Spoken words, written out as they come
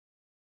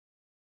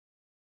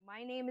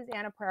My name is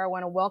Anna Pereira. I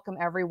want to welcome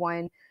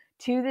everyone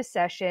to the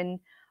session.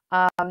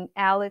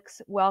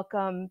 Alex,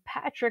 welcome.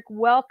 Patrick,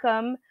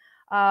 welcome.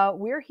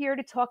 We're here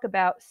to talk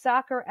about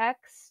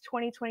Soccerex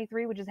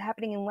 2023, which is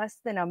happening in less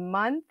than a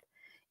month,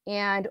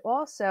 and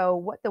also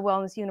what the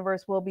Wellness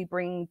Universe will be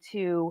bringing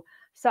to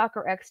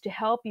Soccerex to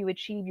help you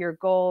achieve your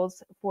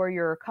goals for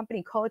your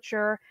company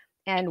culture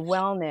and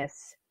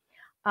wellness.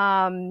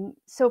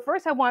 So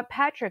first I want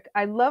Patrick,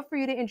 I'd love for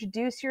you to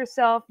introduce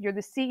yourself. You're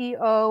the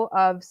CEO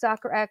of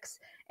Soccerex,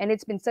 and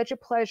it's been such a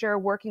pleasure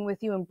working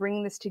with you and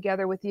bringing this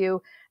together with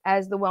you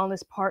as the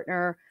wellness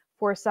partner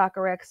for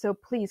Soccerex. So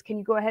please, can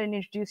you go ahead and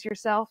introduce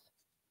yourself?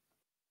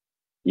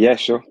 Yeah,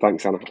 sure.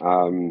 Thanks, Anna.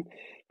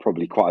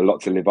 Probably quite a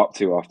lot to live up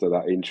to after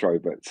that intro,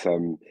 but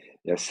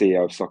yeah,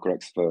 CEO of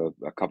Soccerex for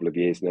a couple of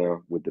years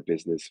now, with the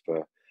business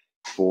for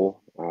four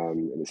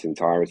in its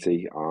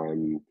entirety.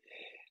 I'm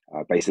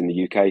based in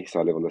the UK, so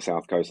I live on the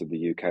south coast of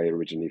the UK,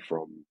 originally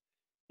from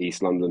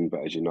East London,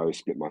 but as you know,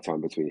 split my time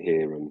between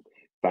here and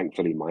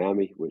thankfully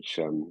Miami, which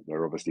there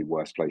are obviously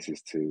worse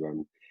places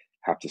to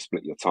have to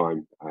split your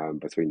time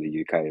between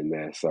the UK and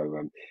there.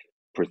 So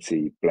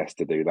pretty blessed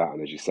to do that.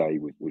 And as you say,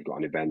 we've got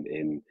an event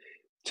in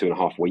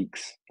 2.5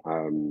 weeks.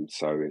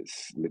 So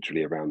it's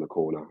literally around the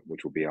corner,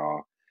 which will be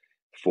our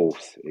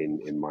fourth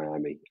in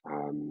Miami,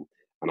 and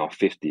our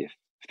 50th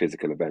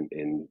physical event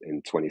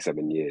in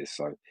 27 years.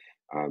 So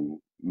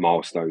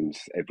milestones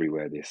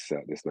everywhere this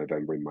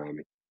November in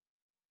Miami.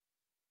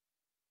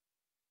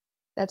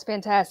 That's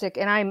fantastic,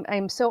 and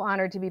I'm so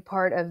honored to be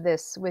part of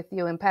this with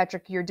you. And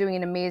Patrick, you're doing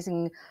an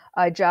amazing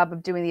job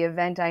of doing the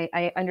event.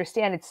 I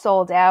understand it's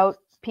sold out.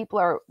 People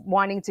are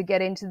wanting to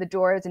get into the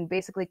doors and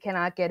basically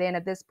cannot get in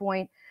at this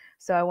point.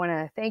 So I want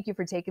to thank you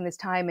for taking this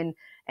time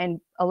and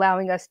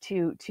allowing us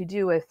to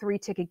do a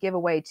 3-ticket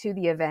giveaway to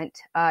the event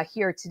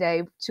here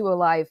today to a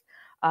live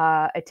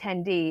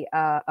attendee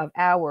of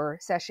our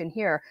session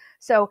here.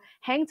 So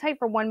hang tight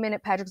for 1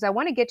 minute, Patrick, because I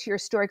want to get to your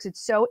story because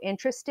it's so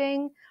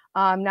interesting.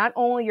 Not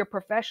only your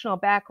professional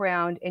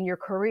background and your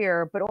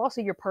career, but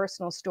also your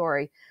personal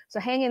story. So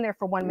hang in there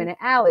for 1 minute.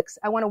 Alex,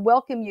 I want to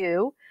welcome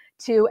you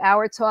to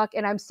our talk,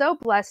 and I'm so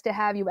blessed to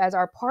have you as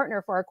our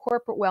partner for our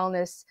corporate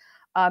wellness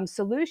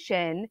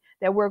solution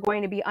that we're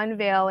going to be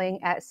unveiling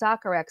at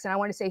Soccerex. And I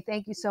want to say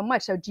thank you so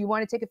much. So do you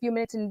want to take a few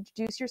minutes and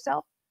introduce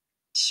yourself?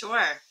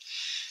 Sure.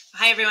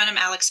 Hi, everyone. I'm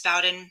Alex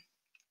Bowden.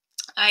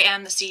 I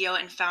am the CEO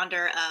and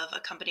founder of a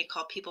company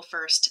called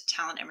PEOPLEfirst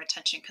Talent and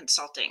Retention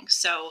Consulting.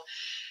 So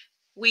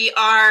we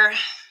are,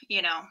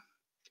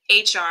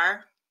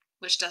 HR,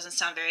 which doesn't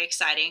sound very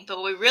exciting, but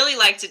what we really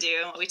like to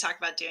do, what we talk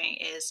about doing,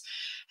 is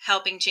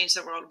helping change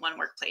the world one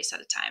workplace at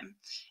a time.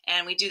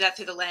 And we do that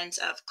through the lens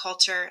of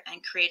culture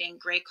and creating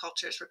great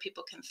cultures where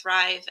people can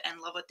thrive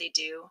and love what they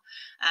do.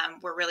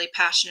 We're really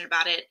passionate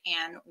about it,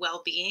 and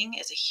well-being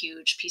is a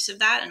huge piece of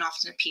that, and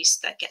often a piece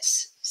that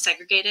gets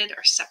segregated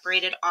or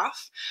separated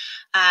off.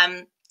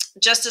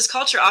 Just as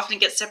culture often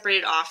gets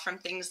separated off from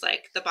things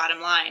like the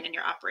bottom line and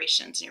your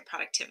operations and your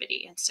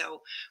productivity. And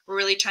so we're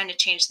really trying to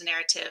change the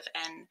narrative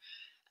and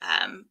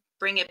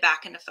bring it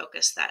back into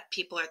focus that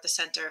people are at the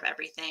center of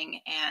everything,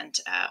 and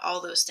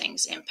all those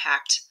things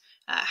impact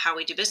how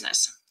we do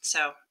business.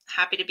 So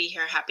happy to be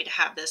here, happy to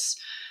have this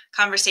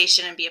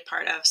conversation and be a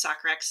part of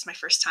Soccerex. It's my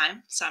first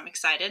time, so I'm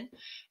excited.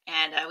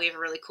 And we have a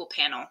really cool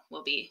panel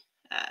we'll be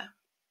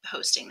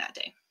hosting that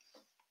day.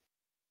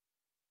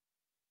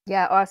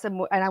 Yeah,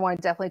 awesome. And I want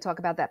to definitely talk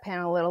about that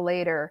panel a little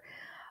later.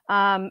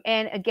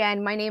 And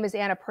again, my name is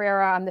Anna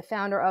Pereira. I'm the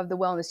founder of the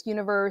Wellness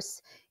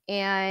Universe.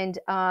 And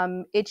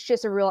it's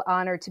just a real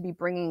honor to be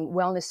bringing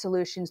wellness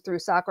solutions through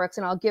Soccerex.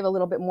 And I'll give a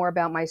little bit more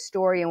about my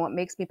story and what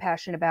makes me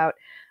passionate about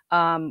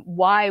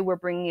why we're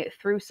bringing it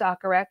through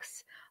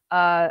Soccerex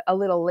a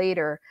little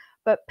later.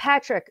 But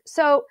Patrick,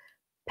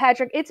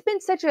 it's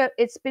been such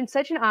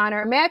an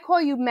honor. May I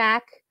call you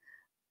Mac?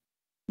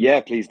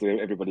 Yeah, please do.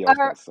 Everybody else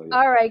does. So, yeah.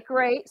 All right,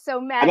 great.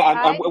 So Mac,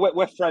 and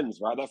we're friends,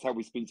 right? That's how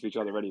we speak to each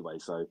other anyway.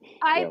 So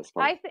I think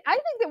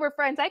that we're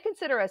friends. I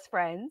consider us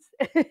friends.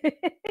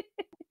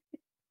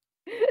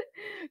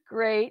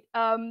 Great.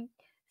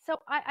 So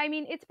I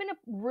mean, it's been a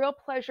real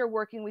pleasure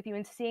working with you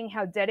and seeing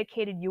how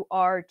dedicated you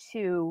are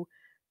to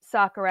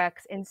Soccerex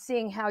and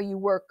seeing how you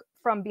work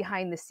from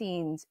behind the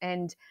scenes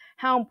and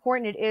how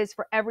important it is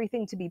for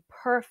everything to be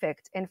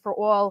perfect and for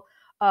all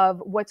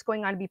of what's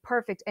going on to be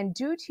perfect. And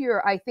due to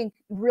your, I think,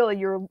 really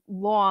your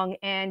long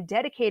and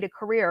dedicated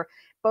career,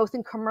 both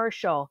in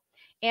commercial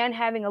and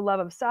having a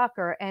love of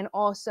soccer, and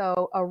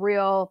also a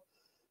real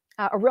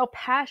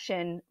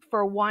passion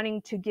for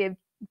wanting to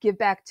give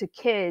back to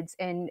kids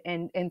and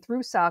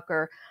through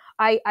soccer.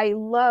 I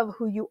love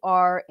who you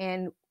are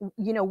and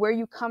where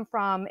you come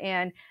from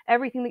and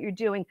everything that you're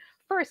doing.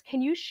 First,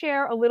 can you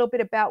share a little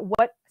bit about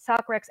what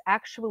Soccerex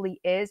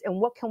actually is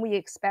and what can we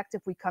expect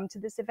if we come to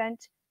this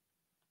event?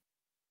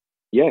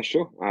 Yeah,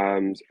 sure.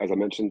 As I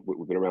mentioned,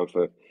 we've been around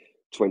for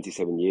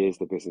 27 years.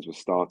 The business was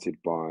started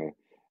by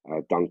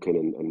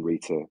Duncan and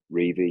Rita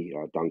Reevy.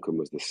 Duncan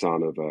was the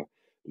son of a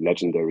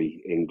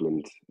legendary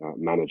England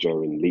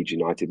manager and Leeds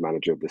United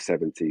manager of the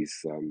 70s,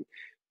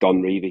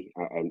 Don Revie,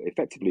 and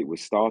effectively it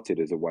was started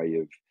as a way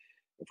of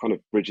kind of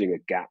bridging a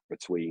gap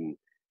between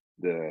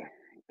the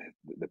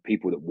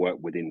people that work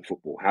within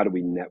football. How do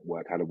we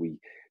network? How do we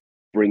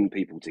bring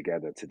people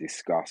together to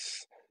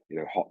discuss,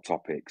 hot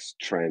topics,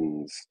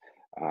 trends,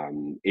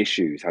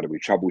 issues? How do we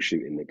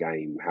troubleshoot in the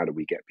game? How do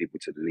we get people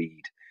to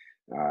lead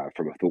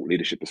from a thought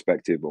leadership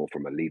perspective, or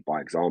from a lead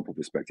by example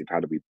perspective? How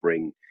do we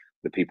bring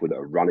the people that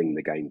are running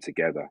the game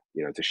together,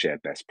 to share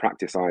best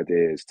practice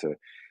ideas, to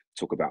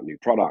talk about new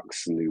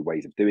products, new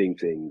ways of doing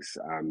things?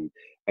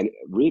 And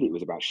really, it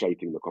was about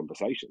shaping the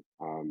conversation,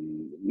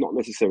 not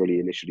necessarily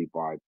initially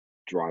by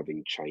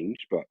driving change,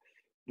 but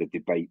the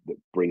debate that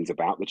brings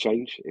about the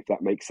change, if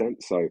that makes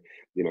sense. So,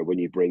 when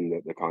you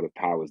bring the kind of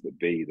powers that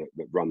be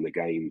that run the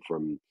game,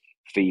 from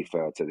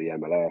FIFA to the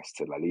MLS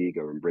to La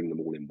Liga, and bring them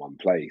all in one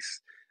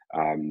place,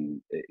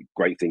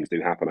 great things do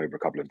happen over a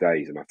couple of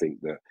days. And I think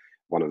that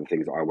one of the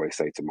things that I always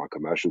say to my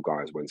commercial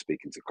guys when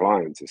speaking to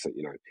clients is that,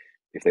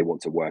 if they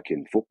want to work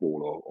in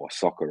football or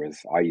soccer, as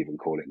I even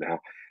call it now,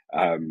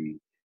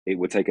 it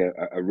would take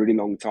a really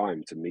long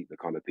time to meet the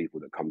kind of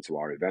people that come to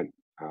our event.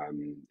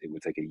 It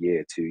would take a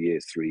year, 2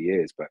 years, 3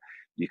 years, but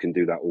you can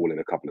do that all in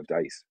a couple of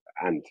days,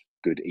 and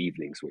good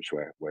evenings, which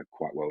we're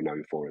quite well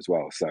known for as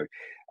well. So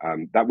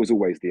that was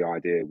always the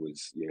idea,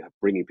 was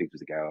bringing people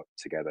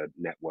together,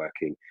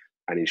 networking,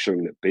 and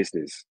ensuring that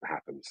business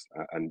happens.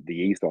 And the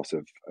ethos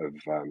of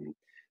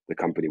the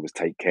company was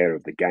take care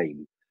of the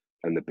game,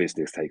 and the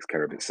business takes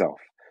care of itself.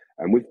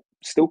 And we've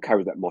still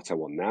carried that motto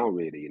on now,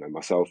 really.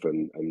 Myself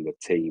and the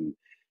team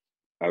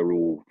are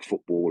all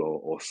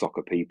football or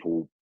soccer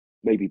people,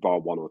 maybe bar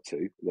one or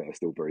two that are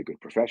still very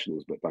good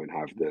professionals, but don't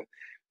have the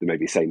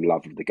maybe same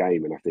love of the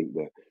game. And I think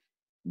that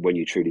when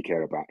you truly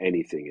care about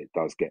anything, it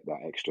does get that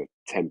extra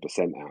 10%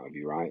 out of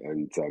you, right?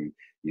 And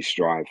you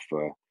strive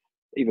for,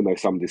 even though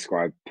some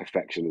describe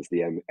perfection as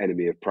the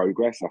enemy of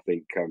progress, I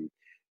think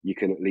you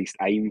can at least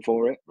aim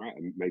for it, right?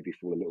 And maybe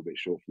fall a little bit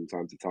short from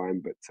time to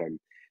time. But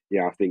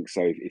yeah, I think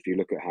so. If you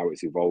look at how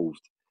it's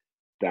evolved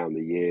down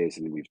the years,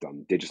 and we've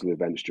done digital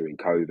events during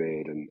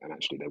COVID, and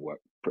actually they work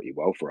pretty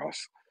well for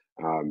us,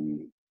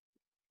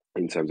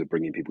 in terms of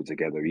bringing people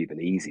together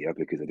even easier,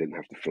 because they didn't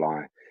have to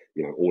fly,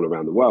 all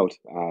around the world.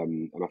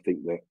 And I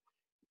think that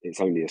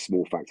it's only a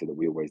small factor that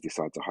we always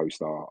decide to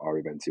host our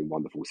events in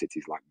wonderful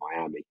cities like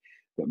Miami,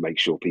 that make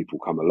sure people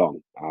come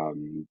along.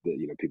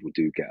 That people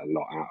do get a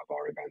lot out of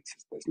our events.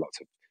 There's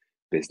lots of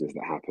business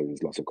that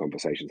happens, lots of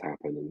conversations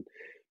happen,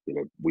 and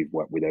we've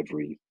worked with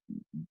every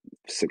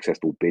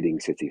successful bidding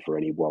city for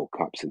any World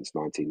Cup since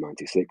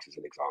 1996, as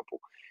an example.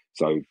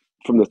 So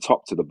from the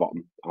top to the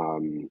bottom,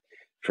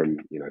 from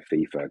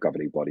FIFA,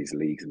 governing bodies,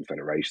 leagues, and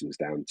federations,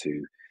 down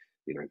to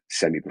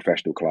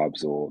semi-professional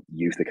clubs or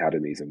youth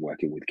academies and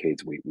working with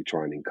kids, we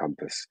try and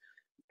encompass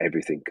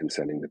everything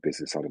concerning the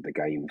business side of the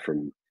game,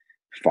 from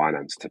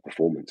finance to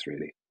performance,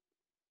 really.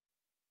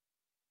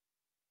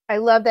 I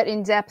love that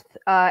in-depth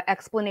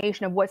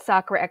explanation of what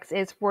Soccerex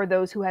is for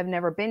those who have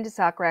never been to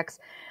Soccerex.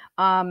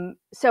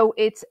 So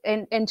it's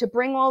and to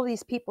bring all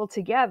these people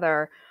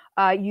together,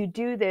 you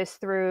do this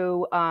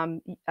through.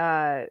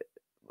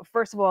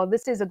 First of all,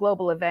 this is a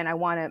global event. I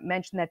want to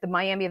mention that the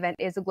Miami event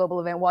is a global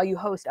event. While you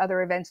host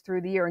other events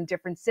through the year in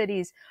different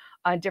cities,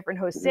 different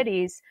host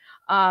cities,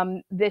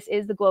 this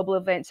is the global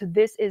event. So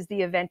this is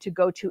the event to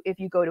go to if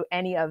you go to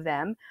any of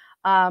them.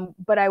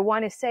 But I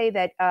want to say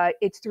that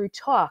it's through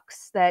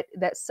talks that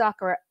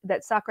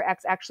Soccerex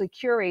actually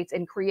curates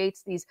and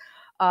creates these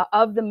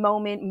of the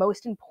moment,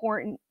 most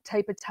important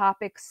type of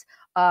topics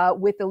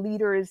with the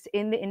leaders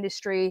in the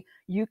industry.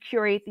 You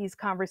curate these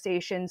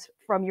conversations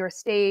from your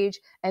stage,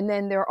 and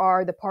then there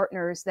are the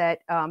partners that,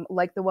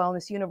 like the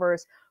Wellness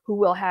Universe, who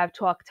will have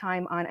talk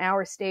time on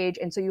our stage.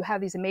 And so you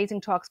have these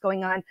amazing talks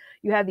going on.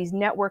 You have these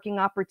networking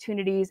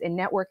opportunities in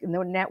the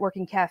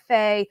networking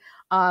cafe,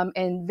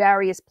 and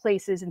various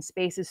places and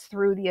spaces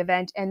through the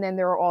event. And then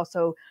there are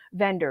also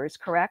vendors,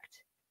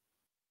 correct?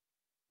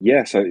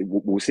 Yeah, so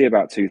we'll see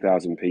about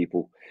 2,000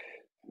 people,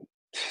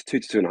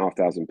 2,000 to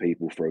 2,500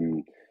 people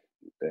from,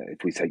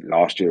 if we take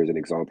last year as an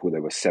example,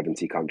 there were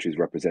 70 countries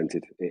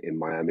represented in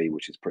Miami,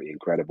 which is pretty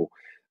incredible.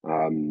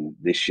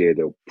 This year,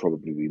 there'll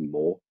probably be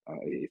more.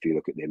 If you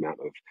look at the amount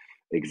of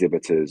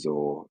exhibitors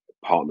or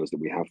partners that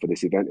we have for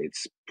this event,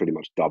 it's pretty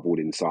much doubled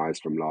in size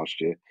from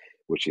last year,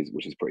 which is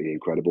pretty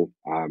incredible.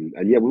 And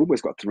yeah, we've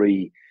almost got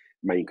three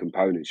main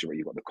components.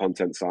 You've got the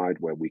content side,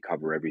 where we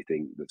cover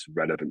everything that's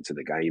relevant to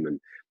the game, and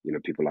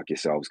people like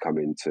yourselves come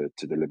in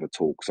to deliver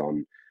talks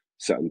on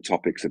certain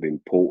topics of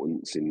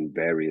importance in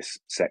various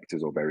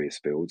sectors or various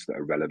fields that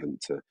are relevant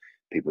to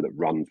people that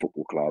run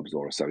football clubs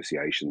or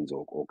associations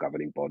or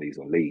governing bodies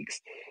or leagues.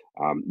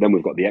 Then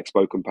we've got the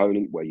expo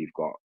component, where you've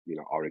got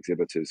our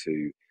exhibitors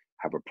who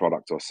have a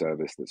product or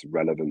service that's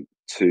relevant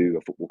to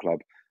a football club,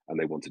 and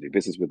they want to do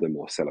business with them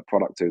or sell a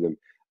product to them.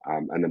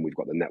 And then we've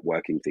got the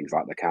networking things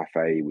like the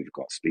cafe. We've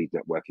got speed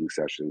networking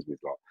sessions. We've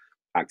got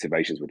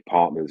activations with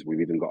partners.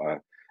 We've even got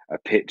a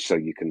pitch, so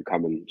you can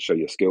come and show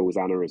your skills,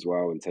 Anna, as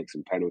well, and take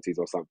some penalties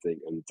or something,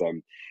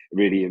 and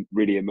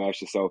really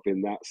immerse yourself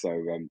in that. So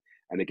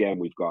And again,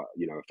 we've got,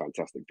 a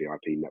fantastic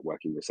VIP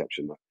networking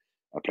reception at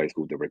a place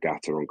called the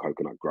Regatta on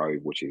Coconut Grove,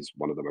 which is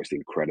one of the most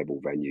incredible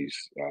venues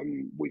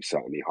we've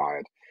certainly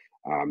hired,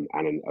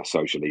 and a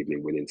social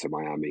evening went into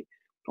Miami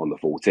on the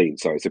 14th.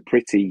 So it's a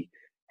pretty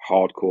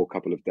hardcore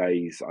couple of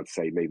days. I'd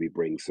say maybe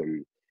bring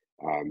some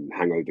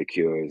hangover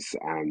cures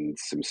and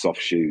some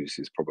soft shoes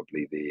is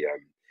probably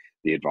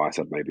the advice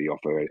I'd maybe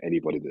offer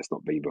anybody that's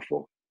not been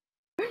before.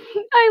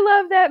 I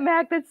love that,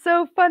 Mac. That's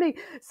so funny.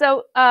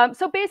 So,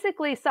 so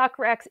basically,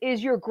 Soccerex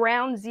is your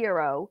ground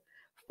zero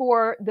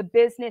for the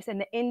business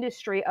and the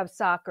industry of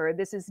soccer.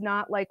 This is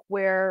not like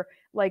where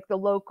like the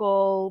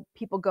local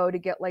people go to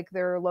get like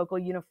their local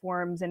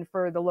uniforms and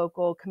for the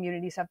local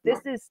community stuff.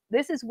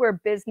 This is where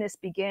business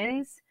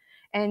begins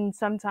and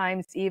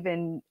sometimes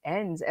even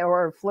ends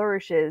or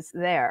flourishes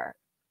there.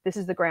 This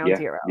is the ground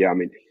zero. Yeah. I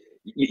mean,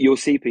 you'll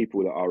see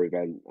people at our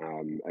event,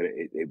 and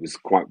it was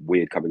quite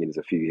weird coming in as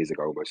a few years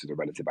ago, almost as a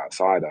relative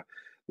outsider.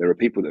 There are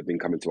people that have been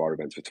coming to our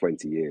events for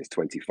 20 years,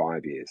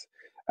 25 years,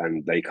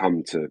 and they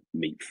come to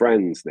meet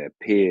friends, their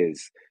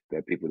peers,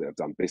 they're people that have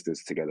done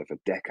business together for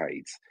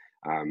decades.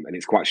 And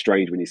it's quite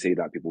strange when you see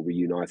that people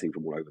reuniting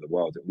from all over the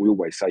world. We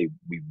always say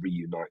we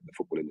reunite the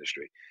football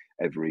industry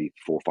every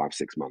 4, 5,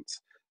 6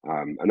 months.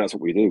 And that's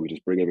what we do. We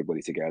just bring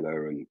everybody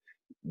together, and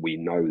we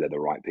know they're the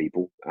right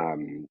people.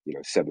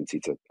 70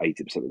 to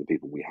 80% of the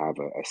people we have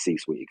are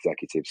C-suite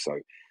executives. So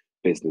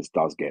business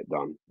does get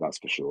done, that's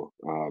for sure.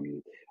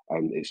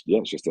 And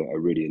it's just a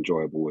really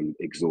enjoyable and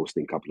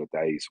exhausting couple of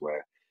days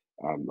where,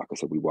 like I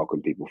said, we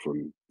welcome people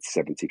from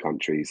 70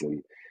 countries,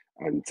 and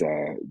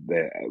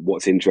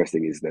what's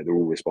interesting is that they're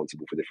all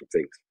responsible for different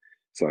things.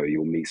 So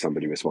you'll meet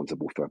somebody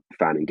responsible for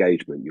fan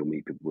engagement, you'll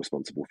meet people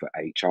responsible for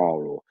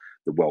HR or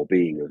the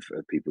well-being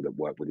of people that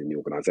work within the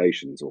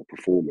organizations, or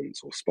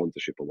performance or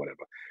sponsorship or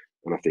whatever.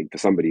 And I think for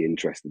somebody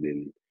interested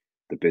in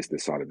the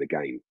business side of the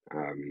game,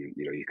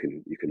 you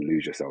can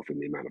lose yourself in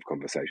the amount of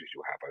conversations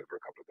you'll have over a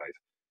couple of days.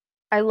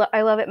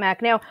 I love it,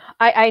 Mac. Now,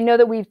 I know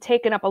that we've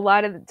taken up a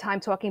lot of the time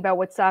talking about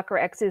what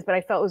Soccerex is, but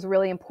I felt it was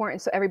really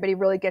important so everybody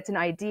really gets an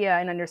idea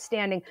and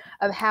understanding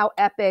of how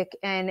epic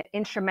and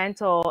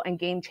instrumental and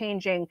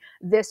game-changing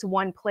this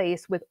one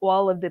place with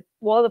all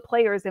the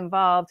players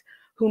involved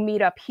who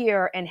meet up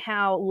here, and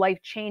how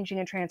life-changing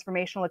and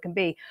transformational it can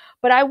be.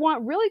 But I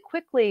want really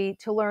quickly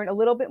to learn a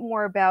little bit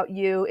more about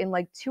you in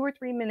like 2 or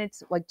 3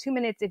 minutes, like 2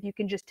 minutes, if you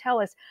can just tell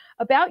us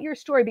about your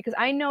story, because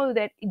I know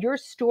that your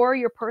story,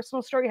 your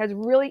personal story, has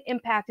really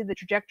impacted the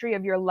trajectory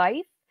of your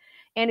life.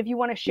 And if you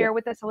want to share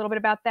with us a little bit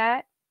about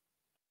that.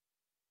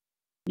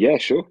 Yeah,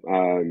 sure.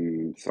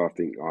 So I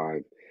think I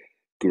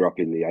grew up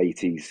in the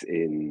 80s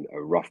in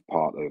a rough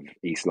part of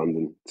East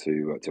London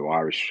to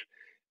Irish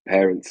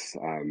parents,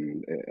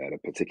 at a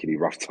particularly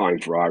rough time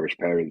for Irish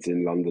parents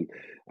in London.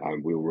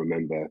 We all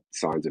remember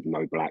signs of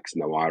no blacks,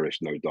 no Irish,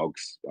 no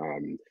dogs.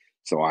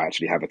 So I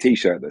actually have a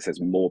T-shirt that says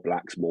 "More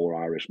blacks,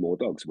 more Irish, more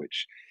dogs,"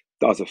 which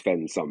does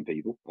offend some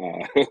people.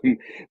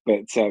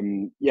 But so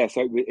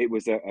it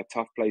was a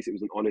tough place. It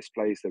was an honest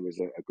place. There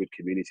was a good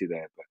community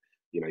there, but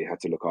you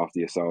had to look after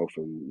yourself.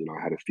 And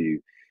I had a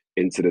few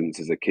incidents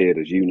as a kid,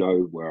 as you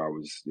know, where I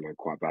was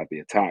quite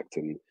badly attacked,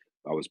 and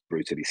I was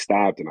brutally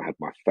stabbed, and I had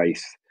my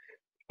face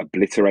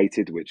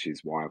obliterated, which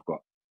is why I've got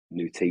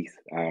new teeth,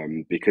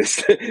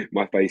 because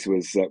my face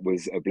was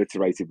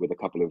obliterated with a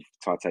couple of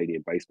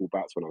titanium baseball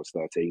bats when I was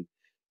 13.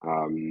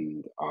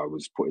 I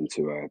was put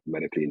into a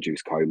medically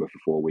induced coma for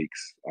 4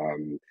 weeks,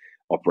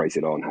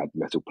 operated on, had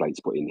metal plates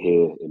put in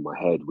here in my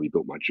head,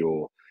 rebuilt my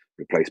jaw,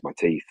 replaced my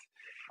teeth,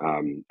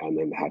 and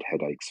then had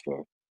headaches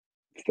for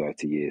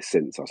 30 years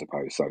since, I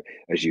suppose. So,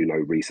 as you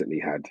know, recently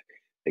had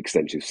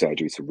extensive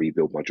surgery to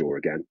rebuild my jaw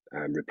again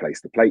and replace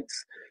the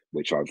plates,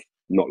 which I've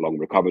not long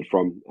recovered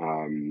from,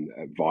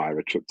 via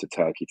a trip to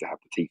Turkey to have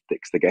the teeth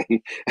fixed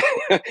again,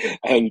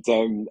 and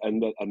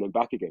then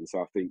back again.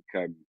 So I think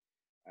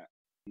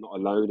not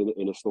alone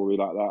in a story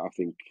like that. I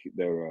think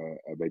there are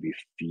maybe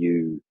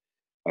few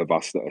of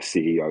us that are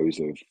CEOs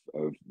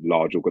of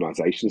large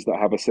organizations that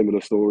have a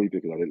similar story,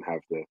 because I didn't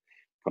have the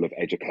kind of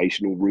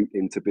educational route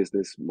into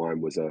business.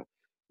 Mine was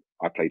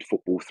I played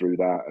football through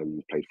that,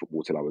 and played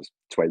football till I was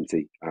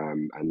 20,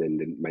 and then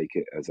didn't make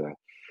it as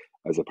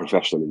a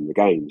professional in the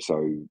game. So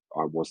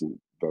I wasn't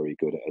very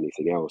good at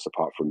anything else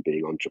apart from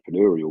being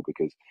entrepreneurial,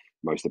 because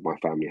most of my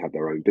family had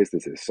their own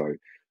businesses. So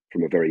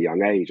from a very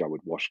young age, I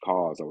would wash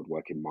cars, I would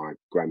work in my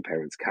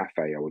grandparents'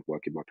 cafe, I would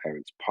work in my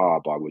parents'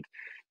 pub, I would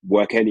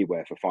work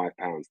anywhere for £5,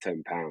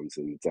 £10,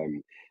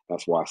 and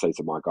that's why I say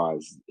to my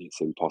guys, it's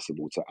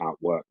impossible to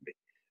outwork me.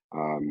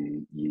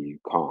 You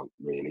can't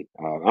really,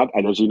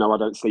 and as you know, I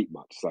don't sleep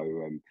much, so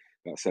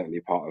that's certainly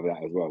a part of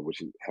that as well,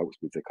 which helps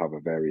me to cover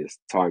various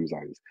time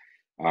zones.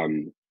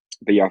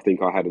 But yeah, I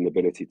think I had an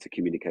ability to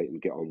communicate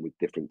and get on with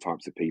different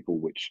types of people,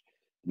 which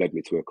led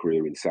me to a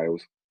career in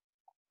sales.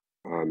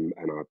 And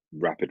I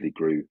rapidly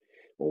grew,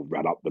 or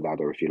ran up the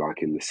ladder, if you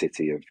like, in the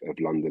city of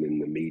London, in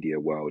the media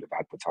world of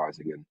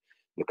advertising and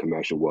the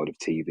commercial world of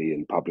TV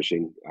and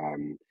publishing.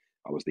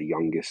 I was the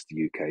youngest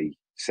UK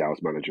sales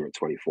manager at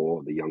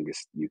 24, the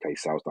youngest UK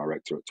sales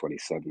director at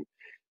 27,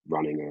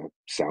 running a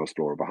sales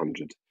floor of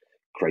 100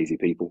 crazy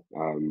people,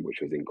 which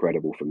was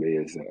incredible for me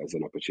as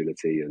an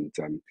opportunity.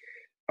 And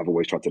I've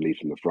always tried to lead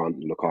from the front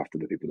and look after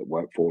the people that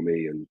work for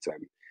me. And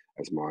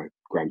as my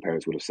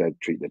grandparents would have said,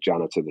 treat the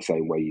janitor the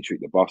same way you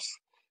treat the boss.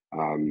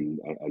 And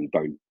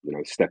don't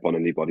step on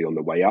anybody on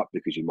the way up,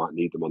 because you might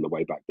need them on the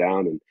way back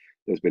down. And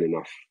there's been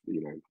enough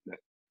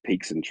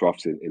peaks and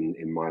troughs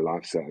in my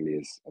life, certainly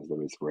as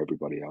there is for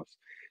everybody else,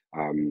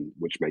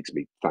 which makes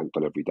me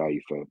thankful every day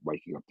for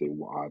waking up doing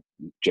what I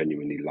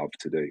genuinely love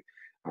to do.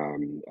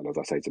 And as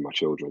I say to my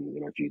children,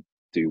 if you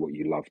do what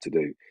you love to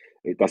do,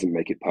 it doesn't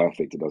make it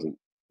perfect. It doesn't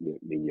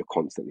mean you're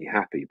constantly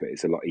happy, but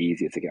it's a lot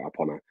easier to get up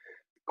on a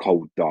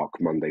cold, dark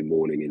Monday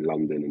morning in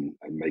London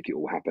and make it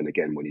all happen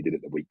again when you did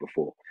it the week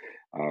before.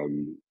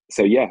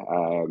 So yeah,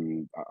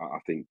 I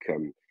think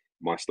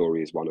my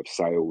story is one of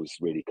sales,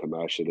 really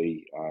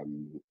commercially,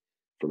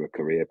 from a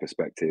career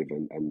perspective,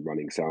 and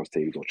running sales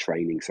teams or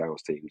training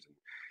sales teams and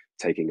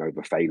taking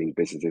over failing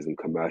businesses and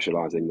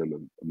commercializing them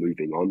and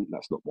moving on.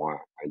 That's not why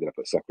I ended up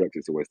at Soccerex.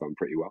 It's always done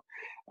pretty well,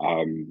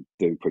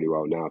 doing pretty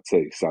well now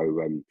too. So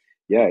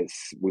yeah,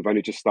 we've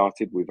only just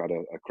started. We've had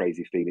a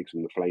crazy phoenix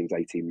from the Flames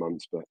 18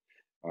 months, but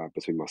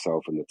between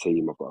myself and the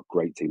team, I've got a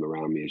great team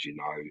around me, as you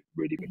know,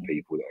 really good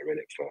people that are in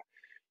it for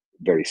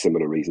very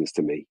similar reasons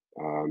to me.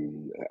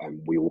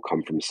 And we all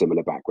come from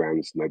similar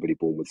backgrounds. Nobody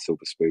born with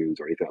silver spoons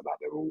or anything like that.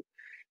 They're all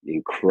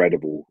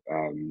incredible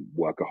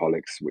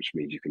workaholics, which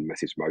means you can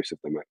message most of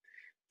them at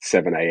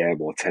 7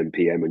 a.m. or 10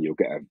 p.m. and you'll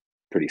get a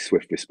pretty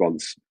swift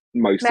response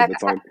most Mac, of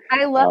the time.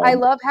 I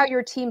love how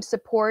your team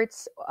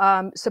supports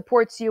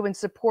you and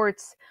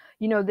supports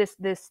this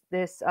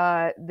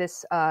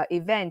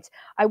event.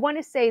 I want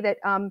to say that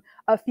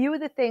a few of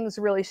the things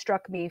really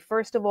struck me.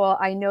 First of all,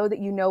 I know that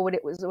you know what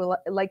it was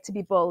like to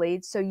be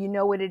bullied, so you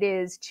know what it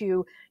is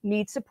to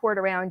need support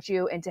around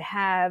you and to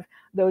have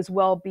those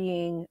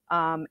well-being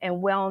and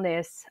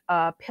wellness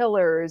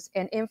pillars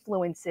and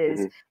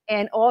influences,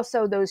 and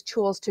also those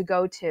tools to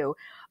go to.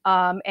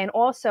 And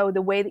also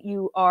the way that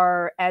you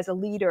are as a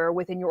leader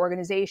within your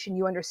organization,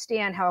 you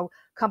understand how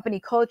company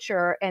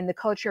culture and the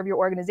culture of your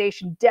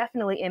organization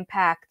definitely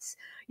impacts,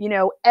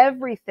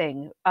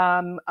 everything,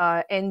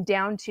 and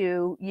down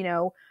to,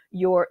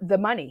 the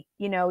money,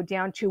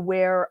 down to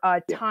where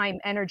time,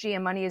 energy,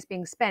 and money is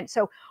being spent.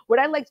 So what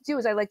I like to do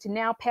is I like to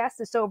now pass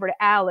this over to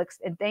Alex,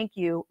 and thank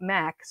you,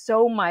 Mac,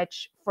 so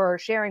much for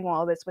sharing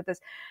all this with us.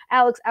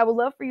 Alex, I would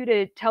love for you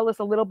to tell us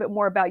a little bit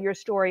more about your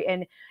story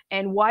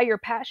and why you're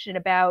passionate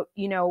about,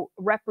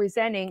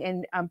 representing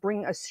and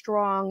bringing a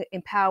strong,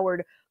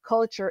 empowered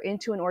culture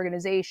into an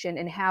organization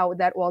and how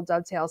that all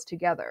dovetails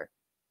together.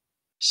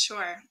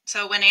 Sure.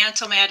 So when Anna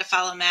told me I had to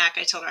follow Mac,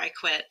 I told her I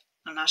quit.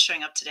 I'm not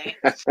showing up today.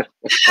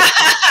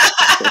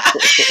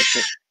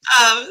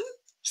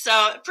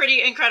 So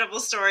pretty incredible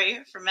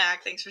story from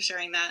Mac. Thanks for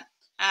sharing that.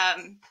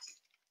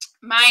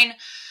 Mine,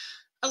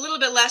 a little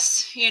bit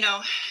less,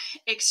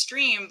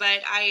 extreme,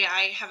 but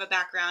I have a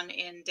background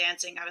in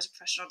dancing. I was a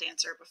professional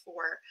dancer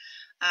before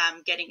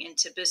getting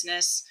into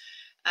business.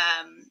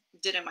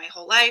 Did it my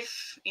whole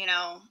life,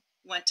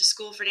 went to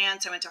school for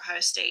dance. I went to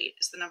Ohio State.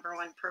 It's the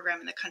 #1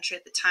 program in the country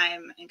at the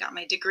time, and got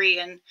my degree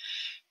in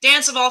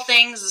dance of all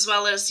things, as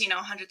well as,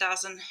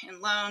 100,000 in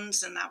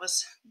loans. And that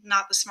was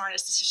not the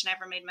smartest decision I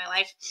ever made in my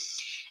life.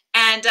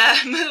 And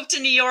moved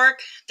to New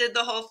York, did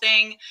the whole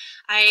thing.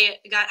 I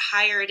got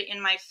hired in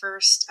my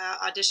first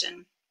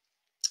audition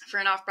for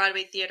an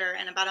off-Broadway theater.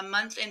 And about a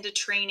month into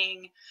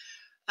training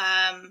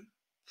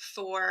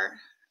for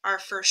our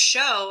first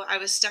show, I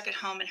was stuck at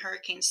home in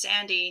Hurricane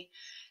Sandy.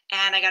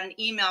 And I got an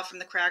email from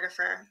the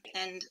choreographer.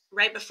 And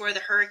right before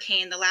the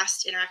hurricane, the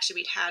last interaction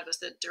we'd had was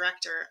the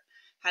director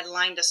had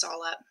lined us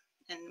all up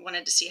and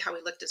wanted to see how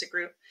we looked as a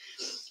group.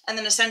 And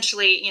then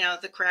essentially,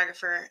 the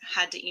choreographer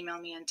had to email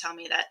me and tell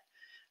me that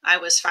I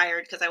was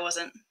fired because I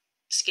wasn't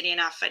skinny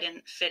enough. I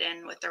didn't fit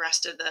in with the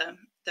rest of the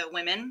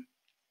women,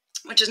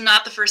 which is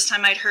not the first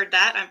time I'd heard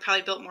that. I'm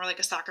probably built more like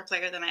a soccer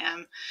player than I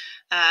am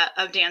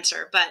a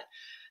dancer. But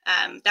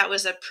that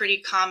was a pretty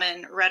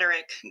common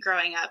rhetoric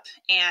growing up.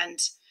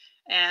 And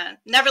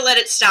never let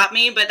it stop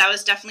me, but that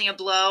was definitely a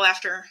blow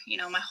after,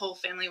 my whole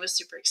family was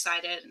super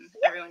excited and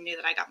everyone knew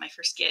that I got my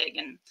first gig.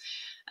 And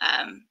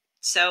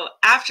so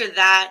after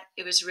that,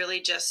 it was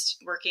really just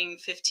working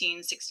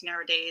 15,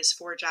 16-hour days,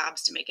 4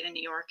 jobs to make it in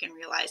New York, and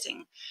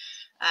realizing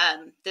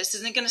this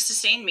isn't going to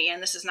sustain me,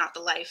 and this is not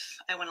the life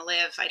I want to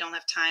live. I don't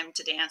have time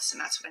to dance,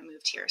 and that's what I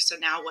moved here. So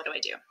now what do I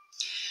do?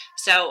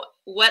 So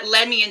what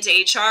led me into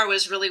HR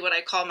was really what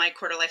I call my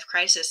quarter life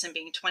crisis, and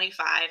being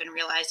 25 and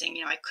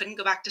realizing, I couldn't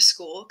go back to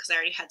school because I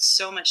already had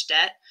so much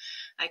debt.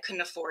 I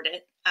couldn't afford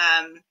it.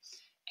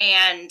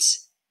 And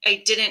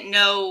I didn't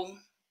know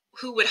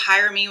who would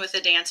hire me with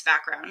a dance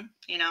background.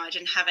 I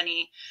didn't have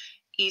any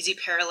easy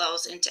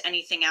parallels into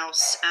anything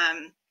else.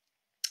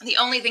 The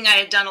only thing I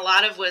had done a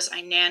lot of was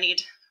I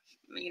nannied,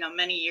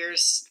 many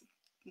years,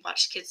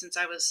 watched kids since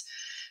I was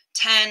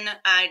 10.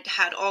 I'd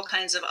had all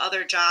kinds of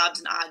other jobs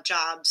and odd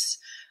jobs.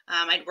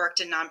 I'd worked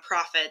in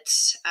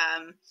nonprofits.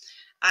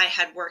 I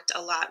had worked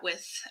a lot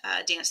with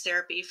dance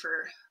therapy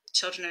for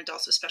children and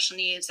adults with special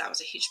needs. That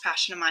was a huge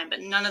passion of mine,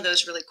 but none of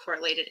those really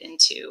correlated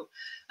into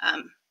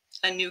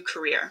a new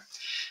career.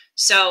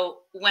 So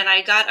when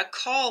I got a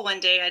call one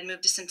day, I'd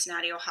moved to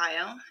Cincinnati,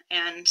 Ohio,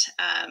 and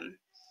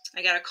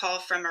I got a call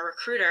from a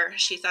recruiter.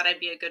 She thought I'd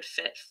be a good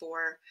fit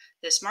for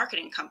this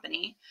marketing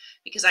company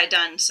because I'd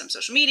done some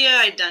social media.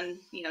 I'd done,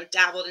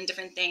 dabbled in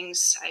different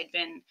things. I'd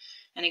been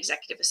an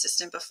executive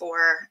assistant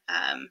before,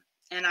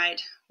 and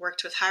I'd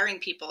worked with hiring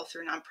people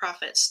through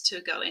nonprofits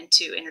to go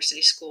into inner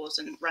city schools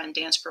and run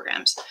dance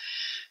programs.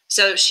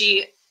 So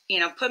she,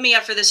 put me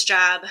up for this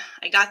job.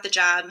 I got the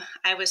job.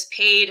 I was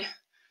paid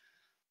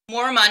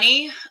more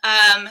money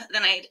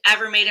than I'd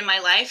ever made in my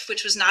life,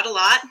 which was not a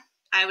lot.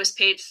 I was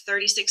paid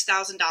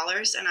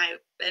 $36,000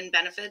 and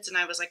benefits, and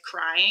I was like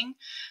crying.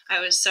 I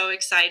was so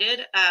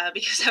excited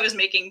because I was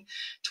making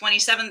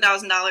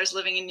 $27,000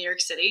 living in New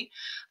York City.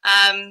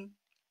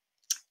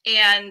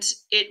 And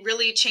it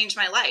really changed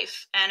my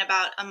life. And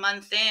about a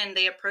month in,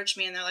 they approached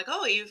me and they're like,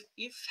 "Oh, you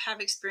have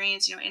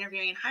experience,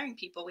 interviewing and hiring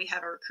people. We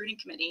have a recruiting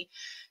committee.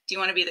 Do you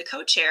want to be the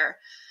co-chair?"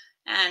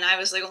 And I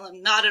was like, "Well,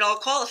 I'm not at all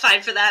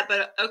qualified for that,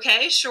 but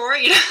okay, sure,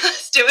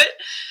 let's do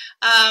it."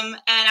 And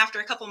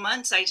after a couple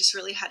months, I just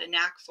really had a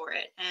knack for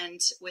it.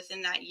 And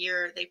within that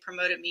year, they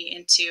promoted me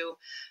into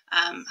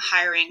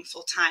hiring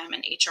full-time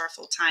and HR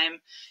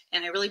full-time.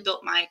 And I really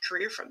built my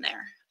career from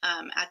there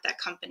at that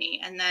company.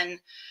 And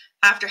then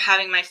after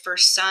having my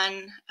first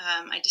son,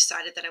 I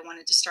decided that I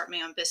wanted to start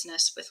my own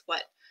business with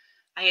what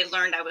I had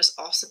learned I was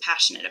also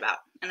passionate about.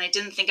 And I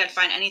didn't think I'd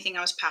find anything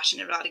I was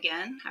passionate about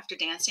again after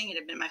dancing. It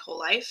had been my whole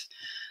life.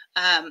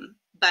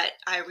 But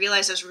I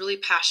realized I was really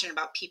passionate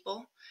about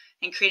people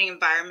and creating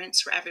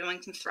environments where everyone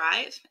can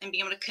thrive and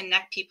being able to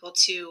connect people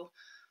to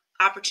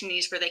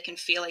opportunities where they can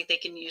feel like they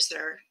can use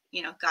their,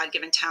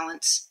 God-given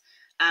talents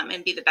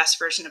and be the best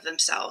version of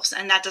themselves.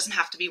 And that doesn't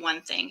have to be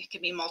one thing. It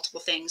can be multiple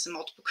things and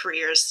multiple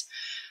careers.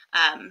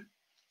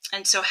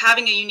 And so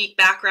having a unique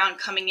background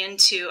coming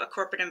into a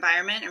corporate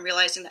environment and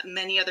realizing that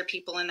many other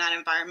people in that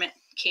environment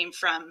came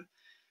from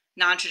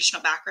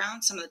non-traditional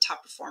backgrounds. Some of the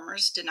top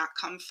performers did not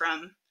come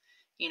from,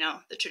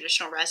 the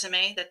traditional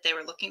resume that they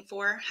were looking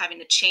for, having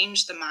to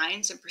change the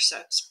minds and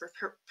perspectives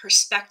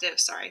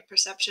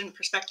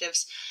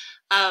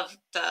of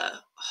the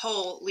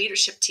whole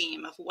leadership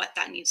team of what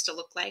that needs to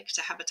look like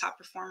to have a top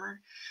performer.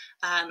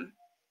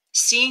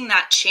 Seeing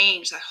that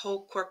change, that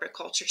whole corporate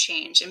culture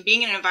change, and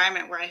being in an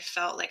environment where I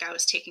felt like I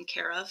was taken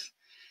care of.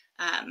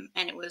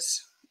 And it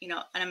was,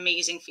 an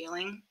amazing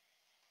feeling.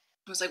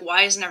 I was like,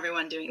 why isn't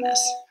everyone doing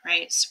this?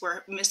 Right?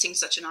 We're missing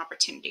such an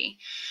opportunity.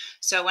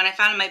 So when I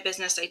founded my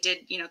business, I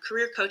did,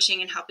 career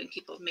coaching and helping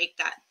people make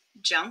that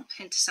jump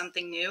into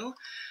something new.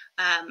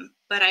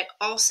 But I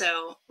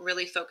also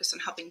really focused on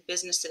helping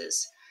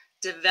businesses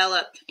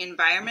develop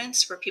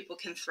environments where people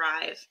can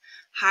thrive,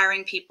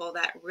 hiring people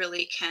that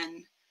really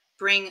can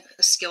bring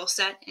a skill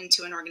set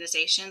into an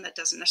organization that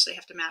doesn't necessarily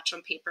have to match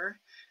on paper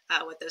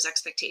what those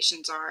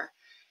expectations are,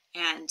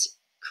 and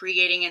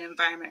creating an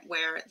environment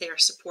where they're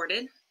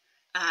supported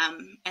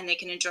and they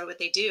can enjoy what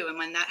they do. And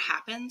when that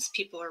happens,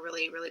 people are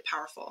really, really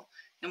powerful,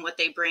 and what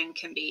they bring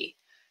can be,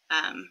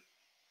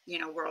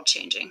 world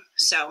changing.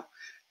 So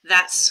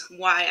that's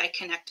why I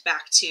connect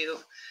back to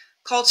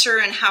culture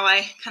and how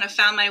I kind of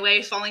found my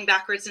way falling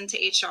backwards into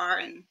HR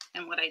and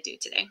what I do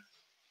today.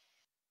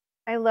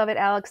 I love it,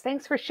 Alex.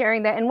 Thanks for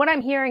sharing that. And what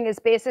I'm hearing is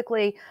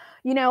basically,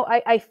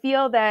 I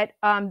feel that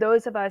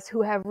those of us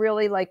who have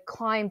really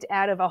climbed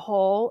out of a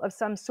hole of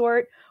some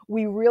sort,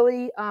 we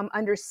really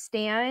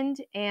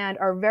understand and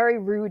are very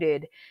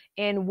rooted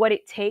in what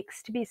it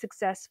takes to be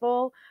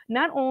successful,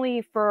 not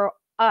only for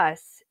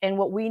us and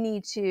what we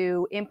need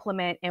to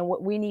implement and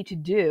what we need to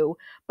do,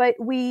 but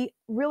we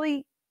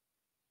really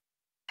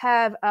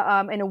have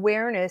an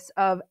awareness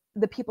of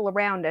the people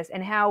around us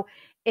and how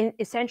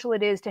essential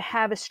it is to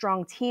have a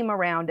strong team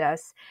around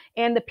us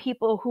and the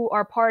people who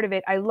are part of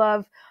it. I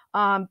love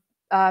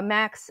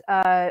Mac's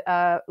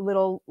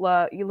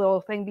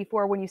little thing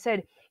before when you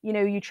said,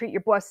 you treat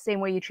your boss the same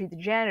way you treat the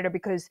janitor,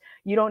 because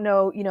you don't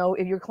know,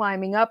 if you're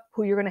climbing up,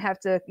 who you're going to have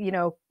to,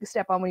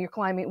 step on when you're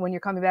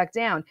coming back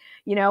down,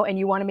 and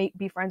you want to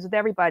be friends with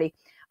everybody.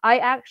 I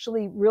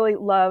actually really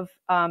love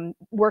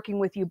working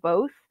with you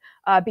both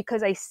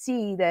because I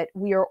see that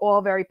we are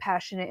all very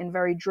passionate and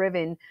very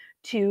driven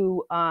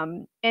to,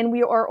 and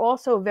we are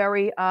also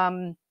very,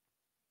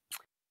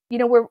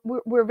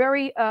 we're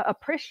very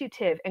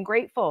appreciative and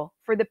grateful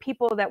for the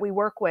people that we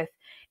work with.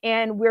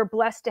 And we're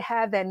blessed to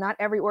have that. Not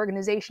every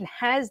organization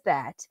has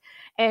that.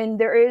 And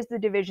there is the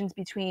divisions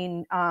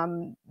between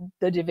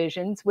the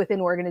divisions within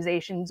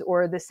organizations,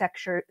 or the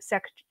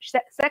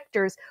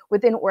sectors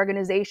within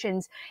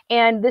organizations.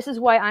 And this is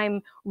why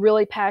I'm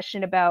really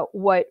passionate about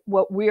what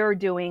we're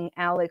doing,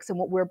 Alex, and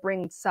what we're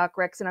bringing to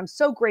Soccerex. And I'm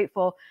so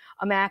grateful,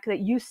 Mac,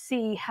 that you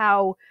see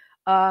how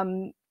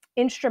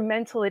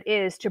instrumental it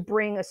is to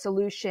bring a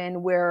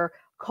solution where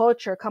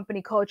culture,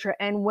 company culture,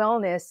 and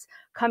wellness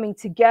coming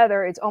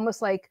together. It's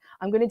almost like,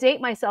 I'm going to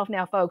date myself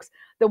now, folks,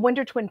 the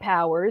Wonder Twin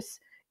powers,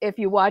 if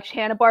you watch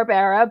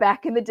Hanna-Barbera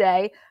back in the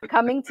day,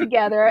 coming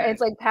together. And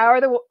it's like power,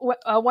 the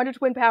Wonder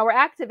Twin power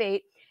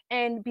activate.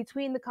 And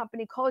between the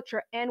company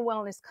culture and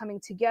wellness coming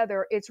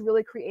together, it's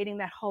really creating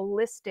that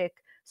holistic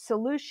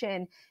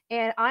solution.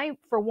 And I,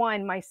 for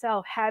one,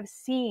 myself, have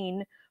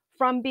seen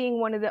from being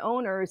one of the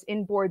owners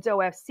in Bordeaux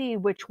FC,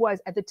 which was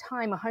at the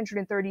time a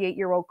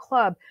 138-year-old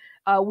club.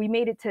 We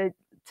made it to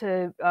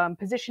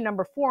position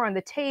number 4 on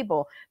the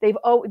table.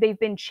 They've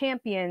been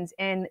champions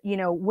and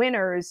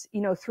winners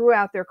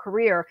throughout their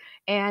career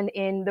and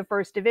in the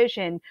first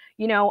division.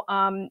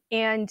 But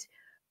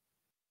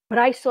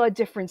I saw a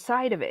different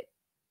side of it.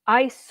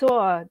 I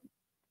saw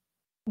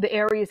the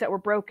areas that were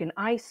broken.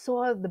 I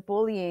saw the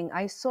bullying.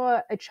 I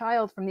saw a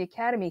child from the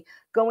academy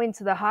go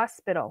into the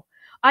hospital.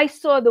 I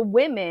saw the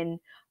women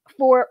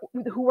who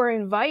were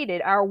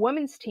invited, our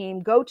women's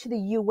team, go to the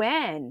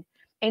UN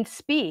and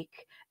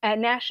speak at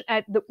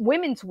the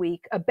Women's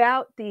Week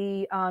about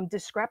the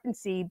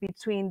discrepancy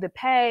between the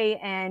pay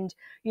and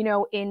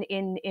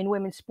in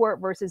women's sport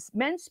versus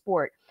men's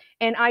sport.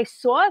 And I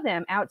saw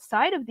them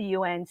outside of the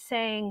UN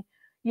saying,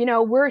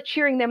 we're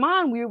cheering them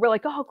on. We were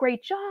like, oh,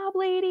 great job,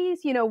 ladies.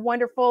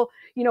 Wonderful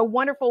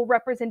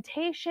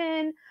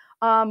representation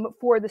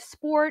for the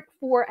sport,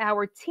 for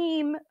our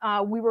team.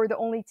 We were the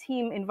only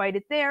team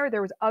invited there.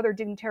 There was other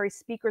dignitary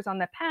speakers on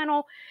the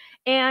panel.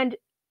 And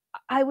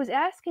I was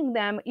asking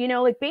them,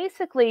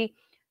 basically,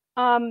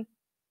 how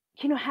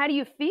do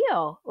you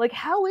feel? Like,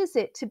 how is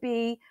it to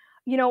be,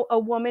 a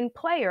woman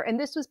player? And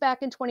this was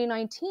back in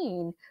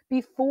 2019,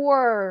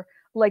 before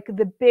like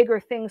the bigger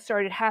things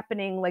started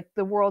happening, like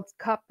the World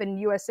Cup and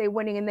USA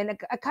winning. And then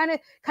it kind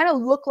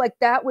of looked like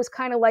that was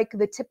kind of like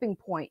the tipping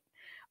point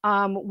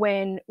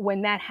when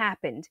that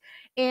happened.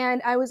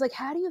 And I was like,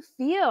 how do you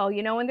feel?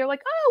 And they're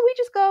like, oh, we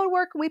just go to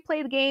work and we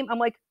play the game. I'm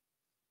like,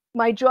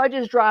 my jaw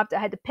just dropped. I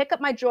had to pick up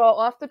my jaw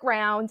off the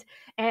ground.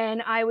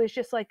 And I was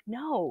just like,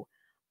 no.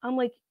 I'm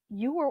like,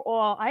 you are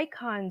all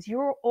icons.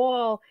 You're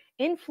all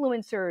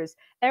influencers.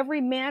 Every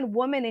man,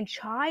 woman, and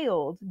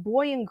child,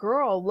 boy and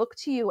girl, look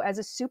to you as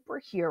a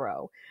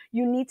superhero.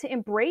 You need to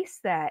embrace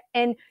that.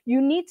 And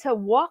you need to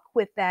walk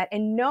with that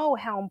and know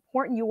how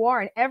important you are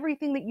and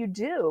everything that you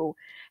do,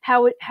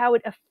 how it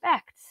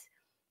affects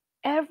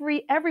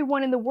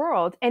everyone in the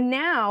world. And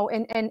now,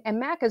 and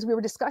Mac, as we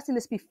were discussing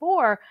this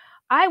before,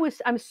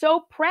 I'm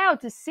so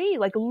proud to see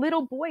like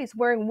little boys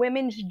wearing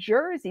women's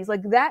jerseys,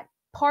 like that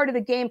part of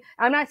the game.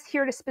 I'm not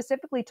here to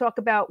specifically talk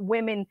about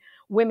women's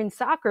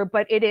soccer,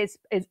 but it's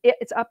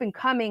up and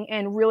coming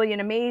and really an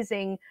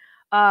amazing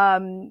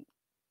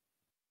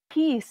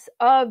piece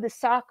of the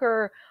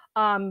soccer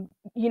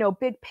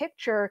big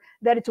picture,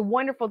 that it's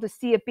wonderful to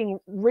see it being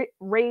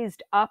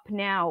raised up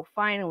now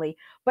finally.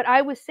 But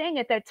I was saying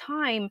at that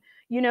time,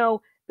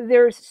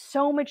 there's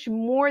so much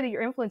more that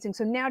you're influencing.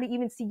 So now to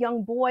even see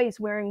young boys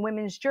wearing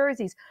women's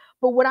jerseys.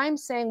 But what I'm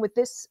saying with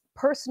this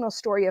personal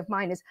story of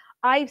mine is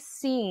I've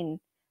seen,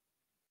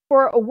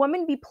 for a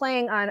woman be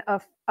playing on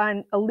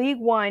a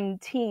League One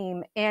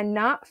team and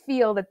not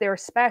feel that they're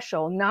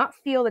special, not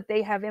feel that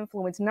they have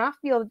influence, not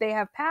feel that they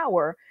have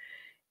power,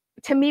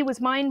 to me was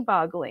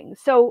mind-boggling.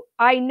 So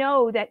I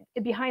know that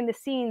behind the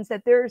scenes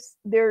that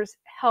there's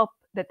help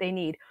that they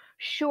need.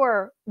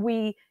 Sure,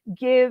 we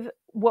give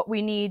what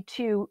we need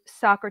to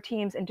soccer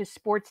teams and to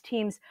sports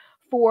teams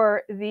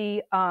for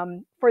the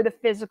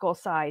physical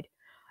side.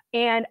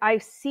 And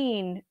I've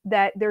seen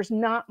that there's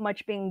not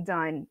much being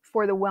done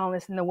for the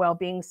wellness and the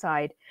well-being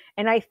side.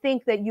 And I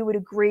think that you would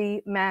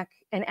agree, Mac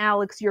and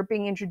Alex, you're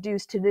being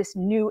introduced to this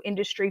new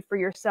industry for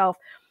yourself,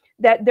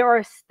 that there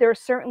are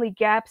certainly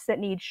gaps that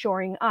need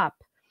shoring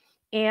up.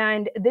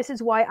 And this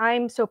is why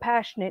I'm so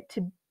passionate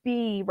to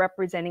be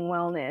representing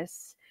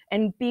wellness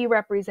and be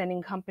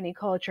representing company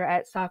culture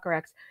at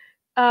Soccerex.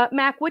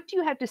 Mac, what do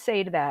you have to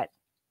say to that?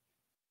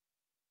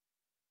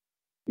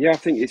 Yeah, I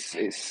think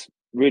it's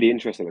really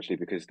interesting actually,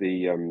 because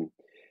and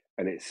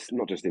it's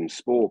not just in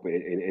sport, but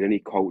in any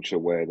culture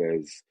where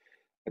there's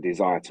a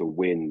desire to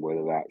win,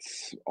 whether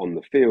that's on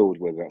the field,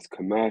 whether that's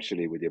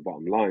commercially with your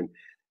bottom line,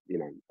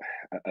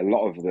 a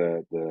lot of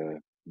the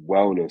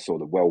wellness or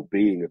the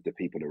well-being of the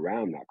people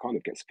around that kind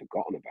of gets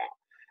forgotten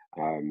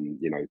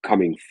about.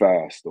 Coming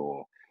first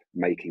or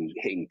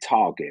hitting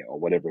target or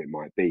whatever it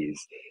might be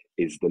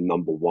is the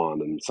number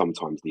one and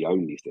sometimes the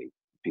only thing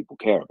people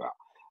care about.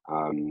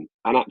 And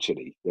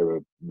actually, there are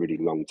really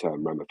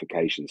long-term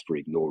ramifications for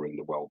ignoring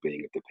the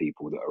well-being of the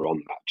people that are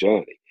on that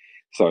journey.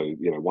 So,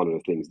 one of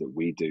the things that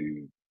we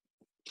do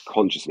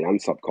consciously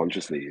and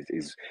subconsciously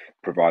is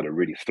provide a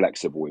really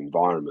flexible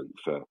environment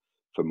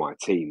for my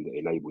team that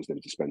enables them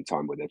to spend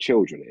time with their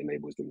children. It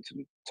enables them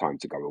time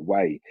to go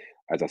away.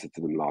 As I said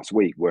to them last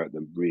week, we're at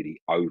the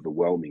really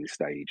overwhelming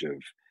stage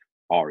of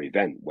our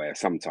event where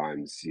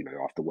sometimes,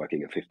 after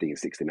working a 15,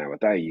 16-hour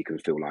day, you can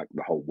feel like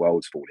the whole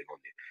world's falling on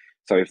you.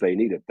 So if they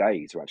need a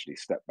day to actually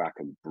step back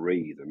and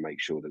breathe and make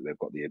sure that they've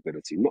got the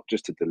ability not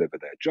just to deliver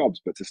their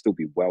jobs, but to still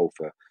be well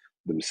for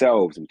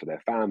themselves and for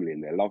their family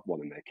and their loved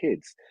one and their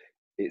kids,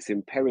 it's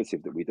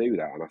imperative that we do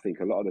that. And I think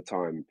a lot of the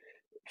time,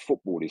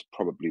 football is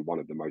probably one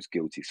of the most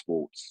guilty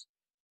sports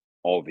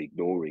of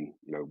ignoring,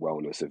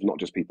 wellness of not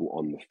just people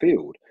on the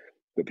field,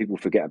 but people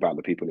forget about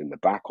the people in the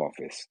back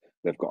office.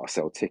 They've got to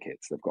sell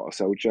tickets, they've got to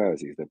sell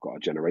jerseys, they've got to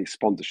generate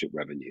sponsorship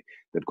revenue,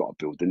 they've got to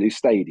build the new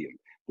stadium.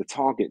 The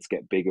targets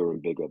get bigger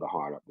and bigger the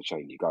higher up the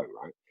chain you go,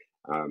 right?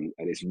 And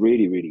it's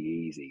really, really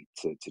easy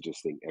to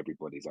just think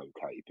everybody's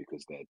okay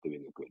because they're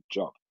doing a good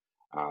job.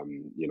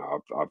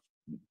 I've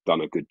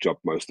done a good job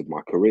most of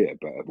my career,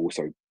 but I've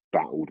also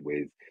battled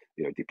with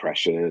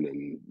depression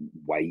and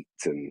weight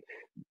and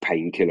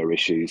painkiller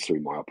issues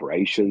through my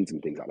operations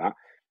and things like that.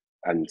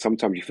 And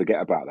sometimes you forget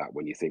about that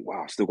when you think,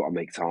 wow, I've still got to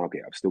make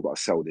target, I've still got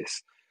to sell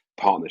this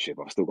partnership,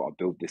 I've still got to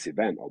build this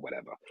event or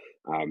whatever.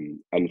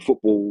 And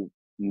football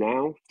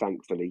now,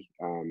 thankfully,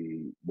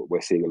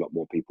 we're seeing a lot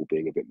more people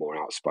being a bit more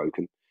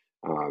outspoken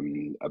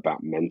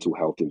about mental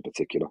health in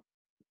particular.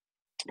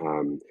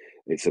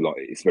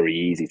 It's very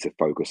easy to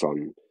focus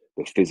on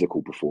the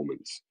physical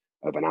performance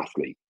of an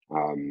athlete,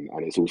 and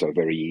it's also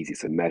very easy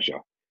to measure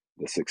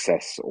the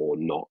success or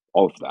not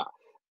of that.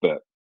 But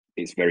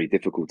it's very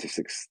difficult to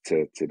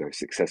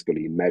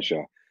successfully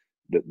measure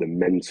the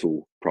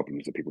mental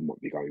problems that people might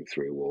be going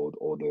through,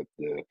 or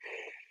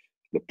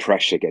the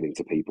pressure getting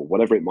to people,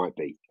 whatever it might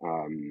be.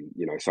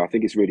 So I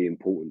think it's really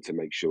important to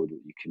make sure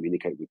that you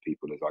communicate with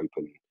people as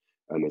open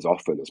and as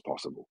often as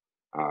possible,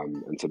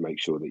 and to make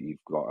sure that you've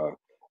got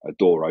a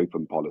door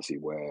open policy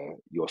where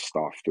your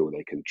staff feel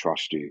they can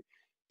trust you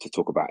to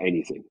talk about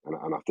anything.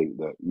 And I think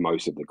that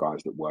most of the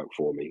guys that work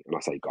for me, and I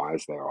say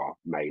guys, there are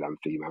male and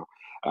female,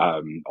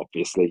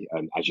 obviously.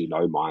 And as you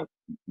know, my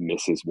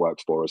missus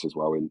works for us as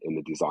well in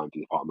the design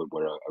department.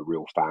 We're a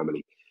real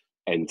family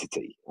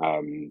entity.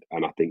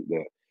 And I think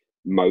that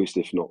most,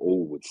 if not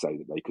all, would say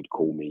that they could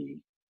call me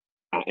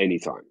at any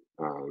time,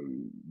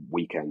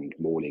 weekend,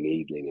 morning,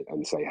 evening,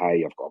 and say,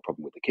 hey, I've got a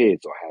problem with the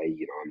kids, or hey,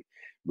 I'm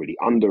really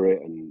under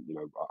it. And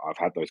I've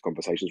had those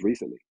conversations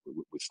recently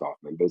with staff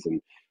members,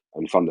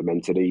 and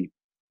fundamentally,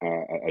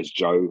 as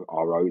Joe,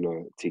 our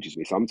owner, teaches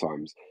me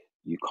sometimes,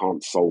 you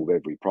can't solve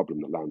every problem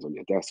that lands on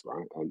your desk,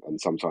 right?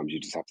 And sometimes you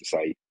just have to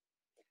say,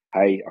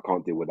 hey, I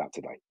can't deal with that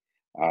today.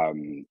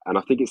 And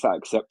I think it's that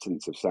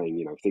acceptance of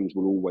saying, things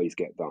will always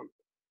get done.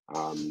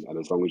 And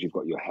as long as you've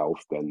got your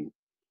health, then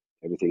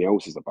everything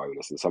else is a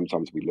bonus. And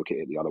sometimes we look at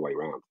it the other way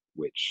around,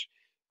 which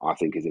I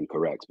think is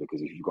incorrect,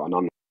 because if you've got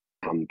an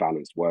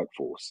unbalanced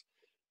workforce,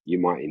 you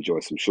might enjoy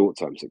some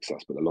short-term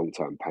success, but the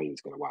long-term pain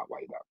is going to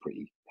outweigh that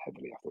pretty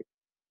heavily, I think.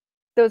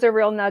 Those are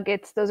real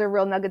nuggets. Those are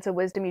real nuggets of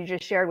wisdom you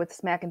just shared with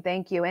Smack, and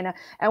thank you. And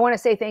I want to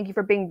say thank you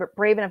for being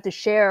brave enough to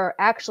share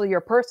actually your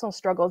personal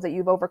struggles that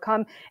you've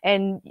overcome,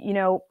 and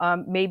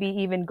maybe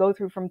even go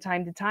through from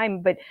time to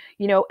time. But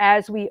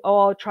as we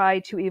all try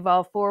to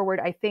evolve forward,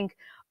 I think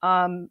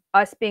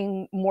us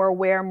being more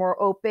aware,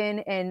 more open,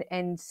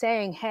 and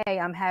saying, hey,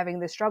 I'm having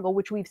this struggle,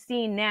 which we've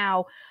seen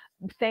now.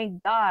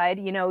 Thank God,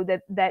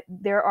 that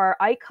there are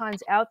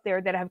icons out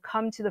there that have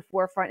come to the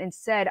forefront and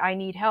said, I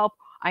need help,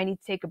 I need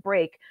to take a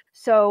break.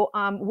 So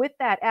with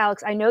that,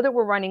 Alex, I know that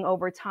we're running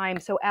over time.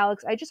 So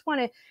Alex, I just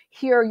want to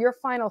hear your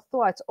final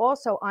thoughts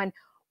also on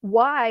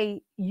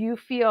why you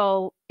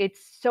feel it's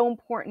so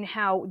important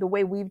how the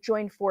way we've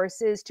joined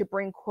forces to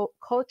bring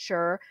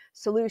culture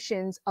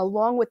solutions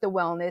along with the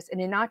wellness,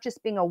 and not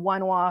just being a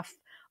one-off,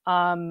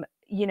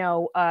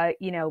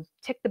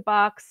 tick the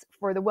box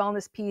for the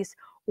wellness piece,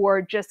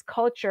 or just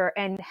culture,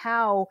 and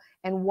how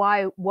and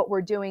why what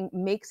we're doing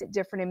makes it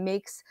different and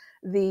makes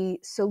the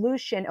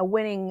solution a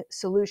winning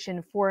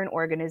solution for an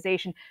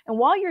organization. And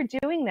while you're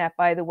doing that,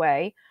 by the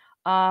way,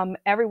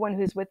 everyone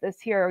who's with us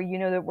here,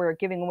 that we're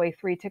giving away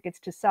 3 tickets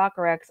to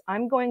Soccerex.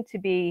 I'm going to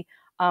be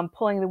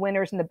pulling the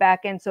winners in the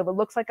back end. So if it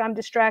looks like I'm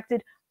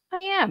distracted,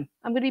 I'm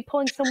going to be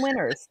pulling some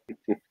winners.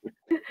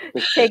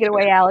 Take it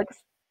away, Alex.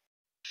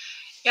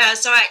 Yeah,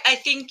 so I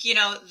think,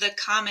 the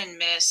common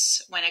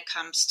miss when it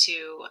comes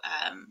to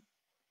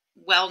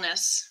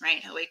wellness,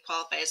 right, how we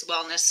qualify as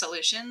wellness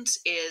solutions,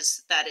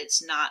 is that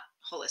it's not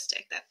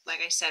holistic. That, like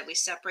I said, we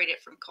separate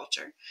it from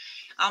culture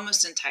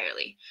almost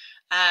entirely.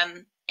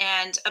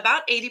 And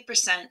about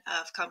 80%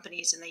 of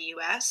companies in the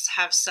US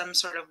have some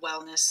sort of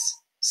wellness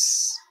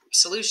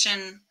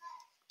solution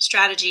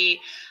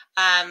strategy,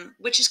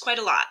 which is quite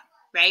a lot,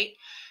 right?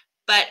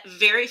 But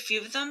very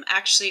few of them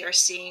actually are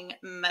seeing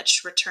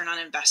much return on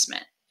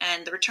investment.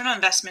 And the return on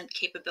investment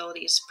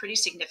capability is pretty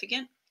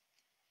significant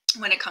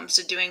when it comes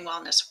to doing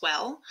wellness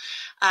well.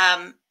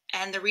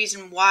 And the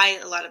reason why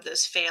a lot of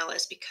those fail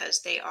is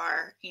because they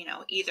are,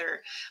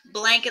 either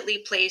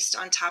blanketly placed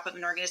on top of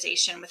an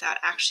organization without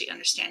actually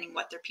understanding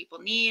what their people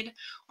need,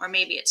 or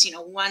maybe it's,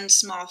 one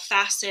small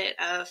facet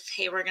of,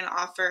 hey, we're going to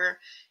offer,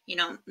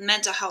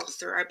 mental health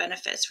through our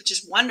benefits, which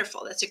is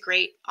wonderful. That's a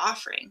great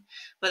offering,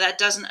 but that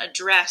doesn't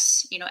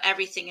address,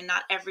 everything, and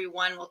not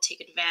everyone will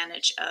take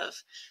advantage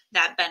of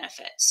that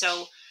benefit.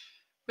 So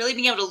really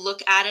being able to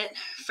look at it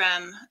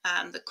from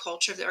the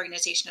culture of the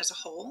organization as a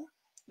whole,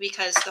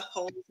 because the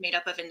whole is made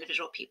up of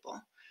individual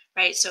people,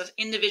 right? So if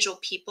individual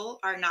people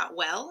are not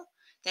well,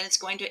 then it's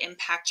going to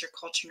impact your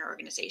culture and your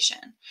organization.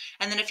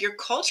 And then if your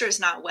culture is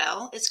not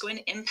well, it's going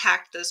to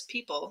impact those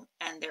people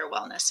and their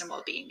wellness and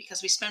well-being,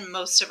 because we spend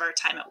most of our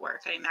time at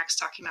work. I mean, Mac's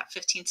talking about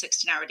 15,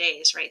 16-hour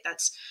days, right?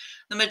 That's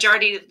the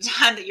majority of the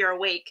time that you're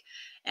awake.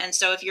 And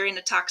so if you're in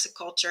a toxic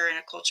culture, in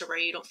a culture where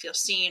you don't feel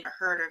seen or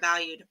heard or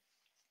valued,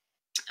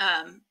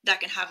 that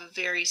can have a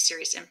very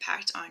serious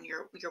impact on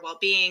your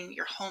well-being,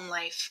 your home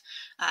life,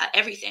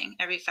 everything,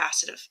 every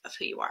facet of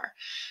who you are.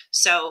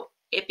 So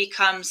it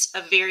becomes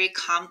a very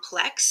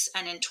complex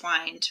and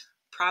entwined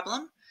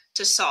problem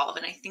to solve.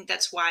 And I think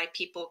that's why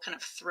people kind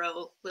of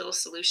throw little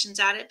solutions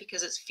at it,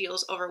 because it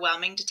feels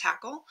overwhelming to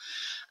tackle.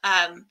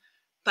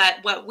 But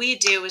what we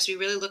do is we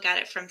really look at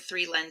it from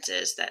three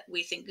lenses that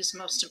we think is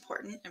most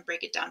important and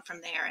break it down from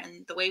there.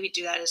 And the way we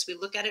do that is we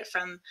look at it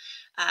from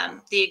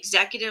the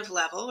executive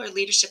level or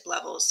leadership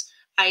level's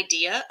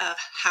idea of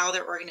how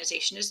their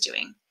organization is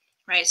doing,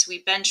 right? So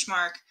we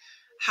benchmark,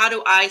 how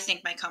do I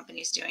think my company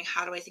is doing?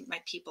 How do I think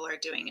my people are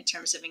doing in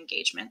terms of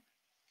engagement?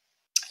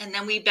 And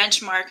then we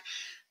benchmark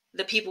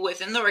the people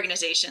within the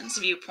organization's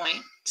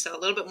viewpoint, so a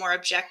little bit more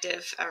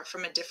objective or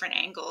from a different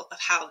angle of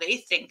how they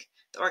think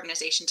the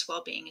organization's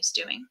well-being is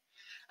doing,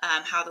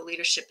 how the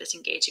leadership is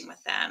engaging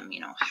with them,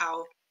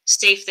 how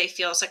safe they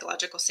feel,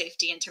 psychological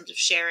safety in terms of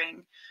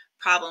sharing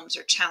problems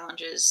or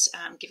challenges,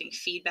 giving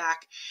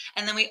feedback.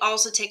 And then we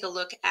also take a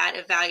look at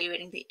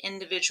evaluating the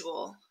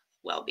individual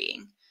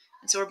well-being.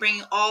 And so we're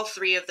bringing all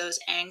three of those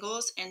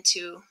angles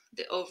into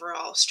the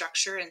overall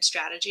structure and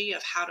strategy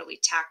of how do we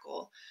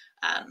tackle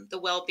the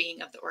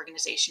well-being of the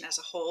organization as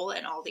a whole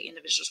and all the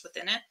individuals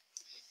within it.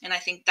 And I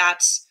think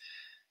that's,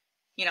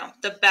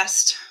 the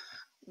best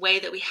way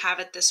that we have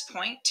at this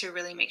point to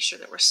really make sure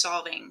that we're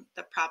solving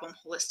the problem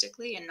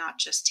holistically and not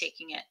just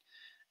taking it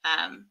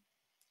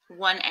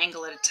one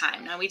angle at a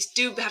time. Now, we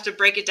do have to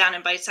break it down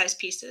in bite-sized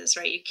pieces,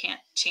 right? You can't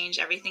change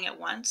everything at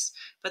once,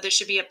 but there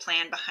should be a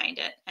plan behind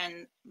it.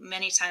 And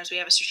many times we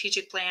have a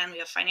strategic plan, we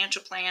have a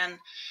financial plan,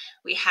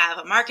 we have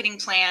a marketing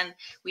plan,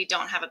 we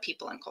don't have a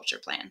people and culture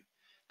plan.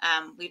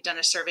 We've done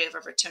a survey of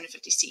over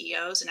 250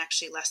 CEOs, and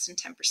actually less than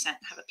 10%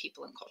 have a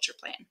people and culture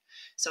plan.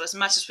 So as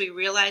much as we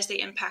realize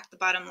they impact the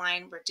bottom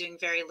line, we're doing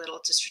very little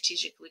to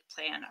strategically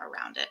plan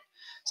around it.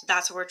 So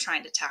that's what we're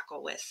trying to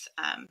tackle with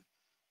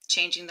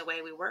changing the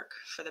way we work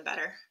for the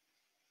better.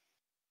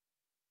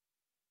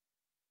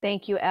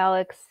 Thank you,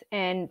 Alex,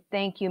 and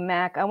thank you,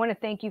 Mac. I want to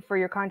thank you for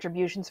your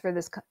contributions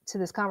to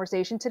this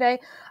conversation today.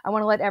 I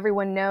want to let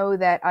everyone know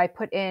that I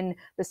put in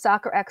the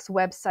Soccerex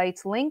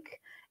website's link,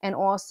 and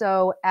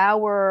also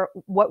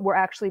what we're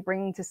actually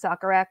bringing to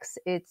Soccerex.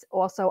 It's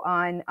also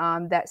on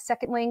that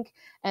second link,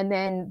 and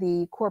then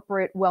the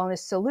corporate wellness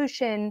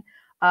solution.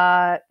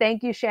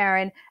 Thank you,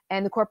 Sharon,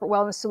 and the corporate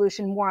wellness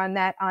solution. More on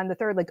that on the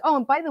third link. Oh,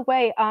 and by the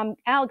way,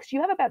 Alex,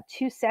 you have about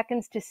 2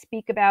 seconds to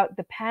speak about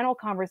the panel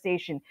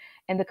conversation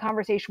and the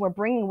conversation we're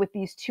bringing with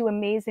these two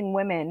amazing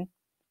women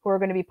who are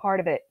going to be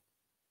part of it.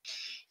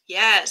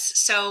 Yes.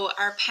 So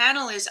our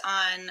panel is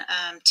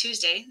on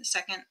Tuesday, the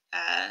second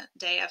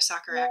day of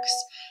Soccerex,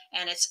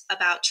 and it's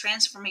about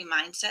transforming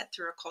mindset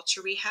through a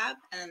culture rehab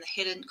and then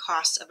the hidden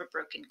costs of a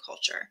broken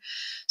culture.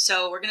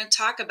 So we're going to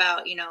talk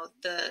about,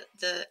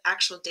 the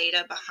actual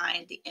data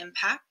behind the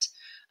impact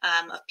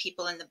of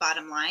people in the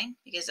bottom line,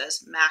 because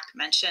as Mac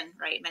mentioned,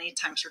 right, many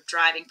times we're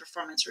driving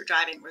performance, we're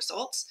driving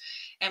results,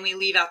 and we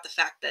leave out the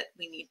fact that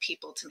we need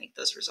people to make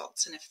those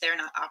results. And if they're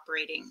not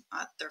operating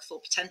at their full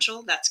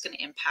potential, that's going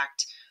to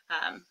impact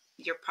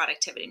your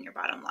productivity and your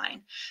bottom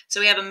line. So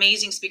we have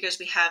amazing speakers.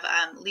 We have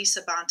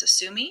Lisa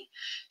Bontasumi.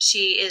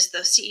 She is the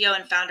CEO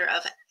and founder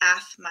of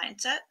AF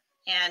Mindset,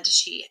 and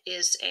she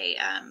is a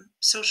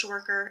social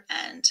worker,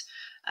 and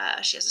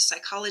she has a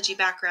psychology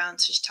background.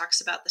 So she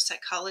talks about the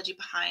psychology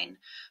behind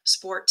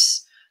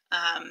sports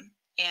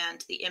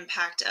and the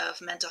impact of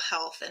mental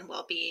health and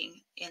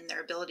well-being in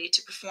their ability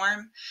to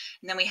perform.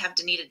 And then we have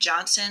Danita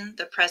Johnson,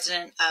 the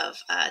president of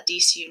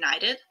DC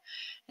United.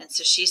 And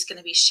so she's going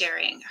to be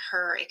sharing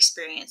her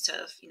experience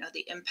of,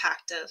 the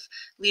impact of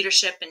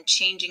leadership and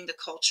changing the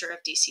culture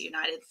of DC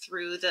United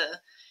through the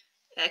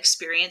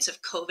experience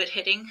of COVID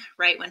hitting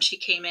right when she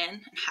came in,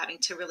 and having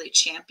to really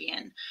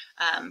champion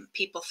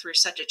people through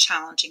such a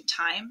challenging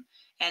time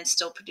and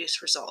still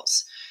produce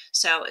results.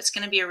 So it's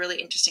going to be a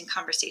really interesting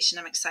conversation.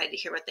 I'm excited to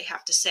hear what they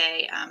have to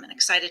say, and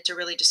excited to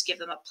really just give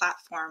them a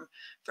platform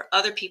for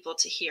other people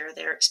to hear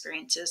their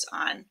experiences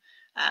on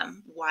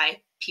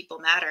why people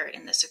matter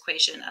in this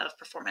equation of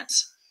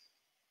performance.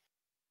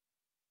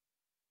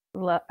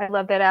 I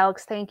love that,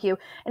 Alex. Thank you.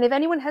 And if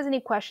anyone has any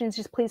questions,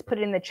 just please put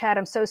it in the chat.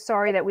 I'm so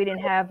sorry that we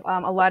didn't have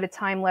a lot of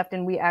time left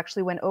and we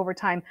actually went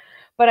overtime.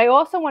 But I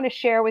also want to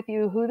share with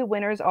you who the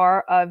winners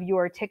are of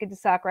your ticket to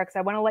Soccerex.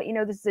 I want to let you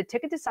know this is a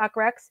ticket to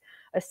Soccerex,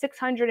 a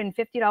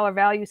 $650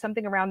 value,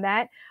 something around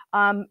that.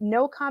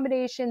 No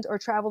accommodations or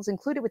travels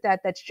included with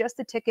that. That's just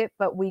the ticket,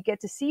 but we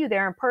get to see you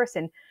there in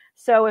person.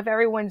 So if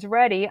everyone's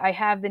ready, I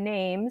have the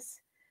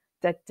names.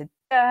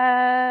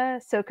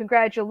 So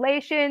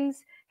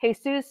congratulations,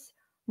 Jesus,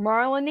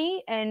 Marlene,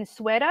 and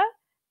Sweta.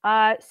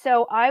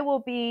 So I will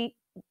be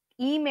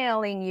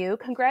emailing you.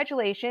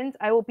 Congratulations.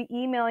 I will be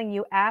emailing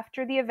you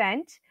after the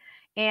event.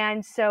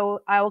 And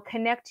so I will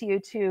connect you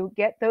to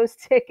get those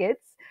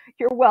tickets.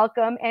 You're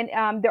welcome. And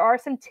there are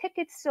some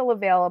tickets still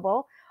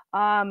available.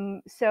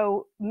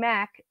 So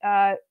Mac,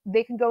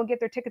 they can go and get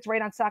their tickets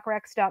right on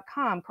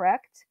soccerex.com,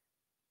 correct?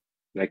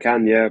 They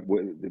can, yeah.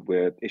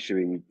 We're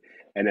issuing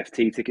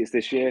NFT tickets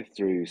this year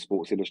through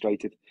Sports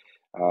Illustrated,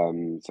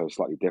 so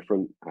slightly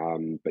different.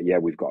 But yeah,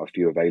 we've got a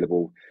few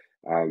available.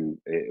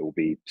 It will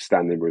be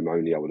standing room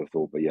only, I would have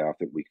thought. But yeah, I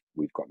think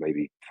we've got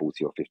maybe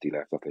 40 or 50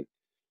 left, I think.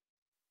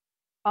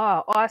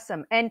 Oh,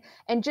 awesome. And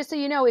just so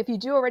you know, if you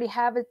do already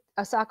have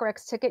a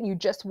Soccerex ticket and you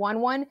just won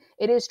one,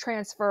 it is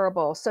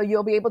transferable. So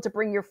you'll be able to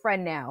bring your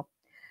friend now.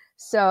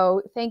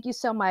 So thank you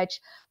so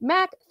much.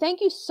 Mac, thank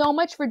you so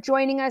much for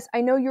joining us.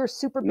 I know you're a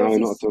super No,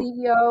 busy not at all.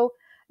 CEO.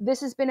 This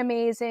has been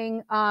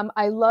amazing.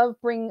 I love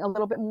bringing a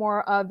little bit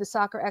more of the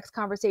Soccerex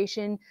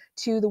conversation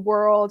to the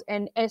world,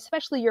 and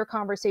especially your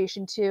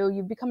conversation too.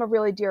 You've become a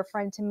really dear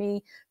friend to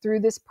me through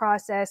this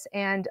process,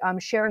 and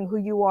sharing who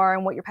you are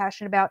and what you're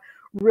passionate about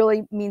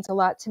really means a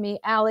lot to me.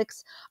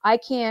 Alex, I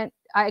can't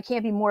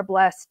be more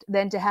blessed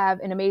than to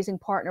have an amazing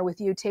partner with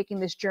you taking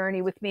this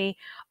journey with me.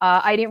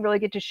 I didn't really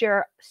get to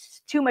share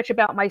too much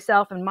about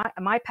myself and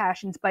my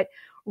passions, but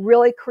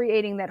really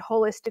creating that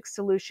holistic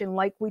solution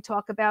like we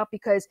talk about,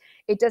 because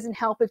it doesn't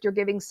help if you're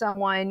giving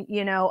someone,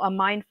 a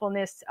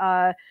mindfulness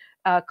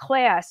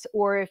class,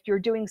 or if you're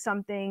doing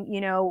something,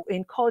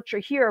 in culture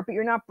here, but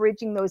you're not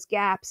bridging those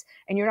gaps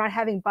and you're not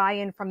having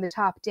buy-in from the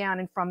top down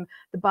and from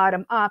the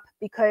bottom up,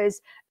 because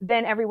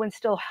then everyone's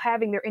still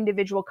having their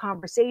individual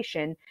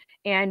conversation.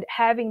 And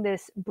having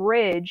this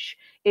bridge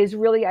is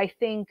really, I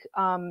think,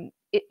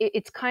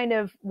 it's kind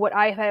of what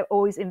I have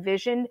always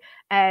envisioned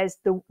as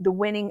the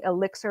winning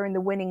elixir and the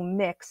winning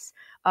mix,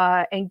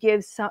 and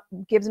gives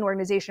an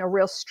organization a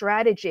real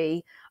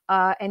strategy,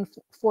 and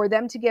for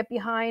them to get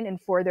behind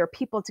and for their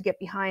people to get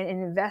behind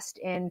and invest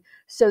in,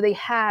 so they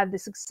have the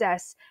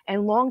success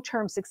and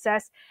long-term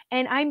success.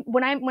 And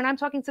when I'm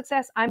talking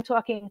success, I'm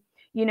talking,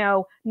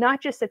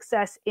 not just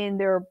success in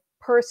their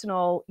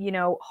personal,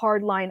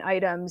 hardline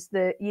items,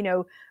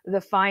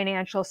 the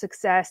financial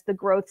success, the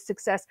growth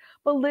success,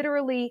 but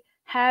literally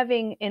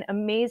having an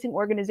amazing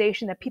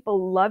organization that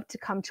people love to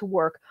come to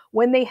work.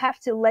 When they have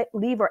to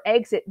leave or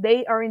exit,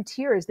 they are in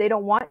tears. They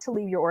don't want to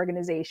leave your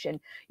organization,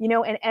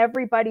 and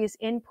everybody's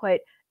input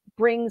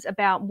brings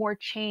about more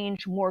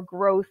change, more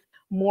growth,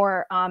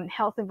 more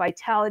health and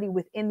vitality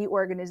within the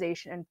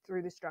organization and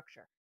through the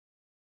structure.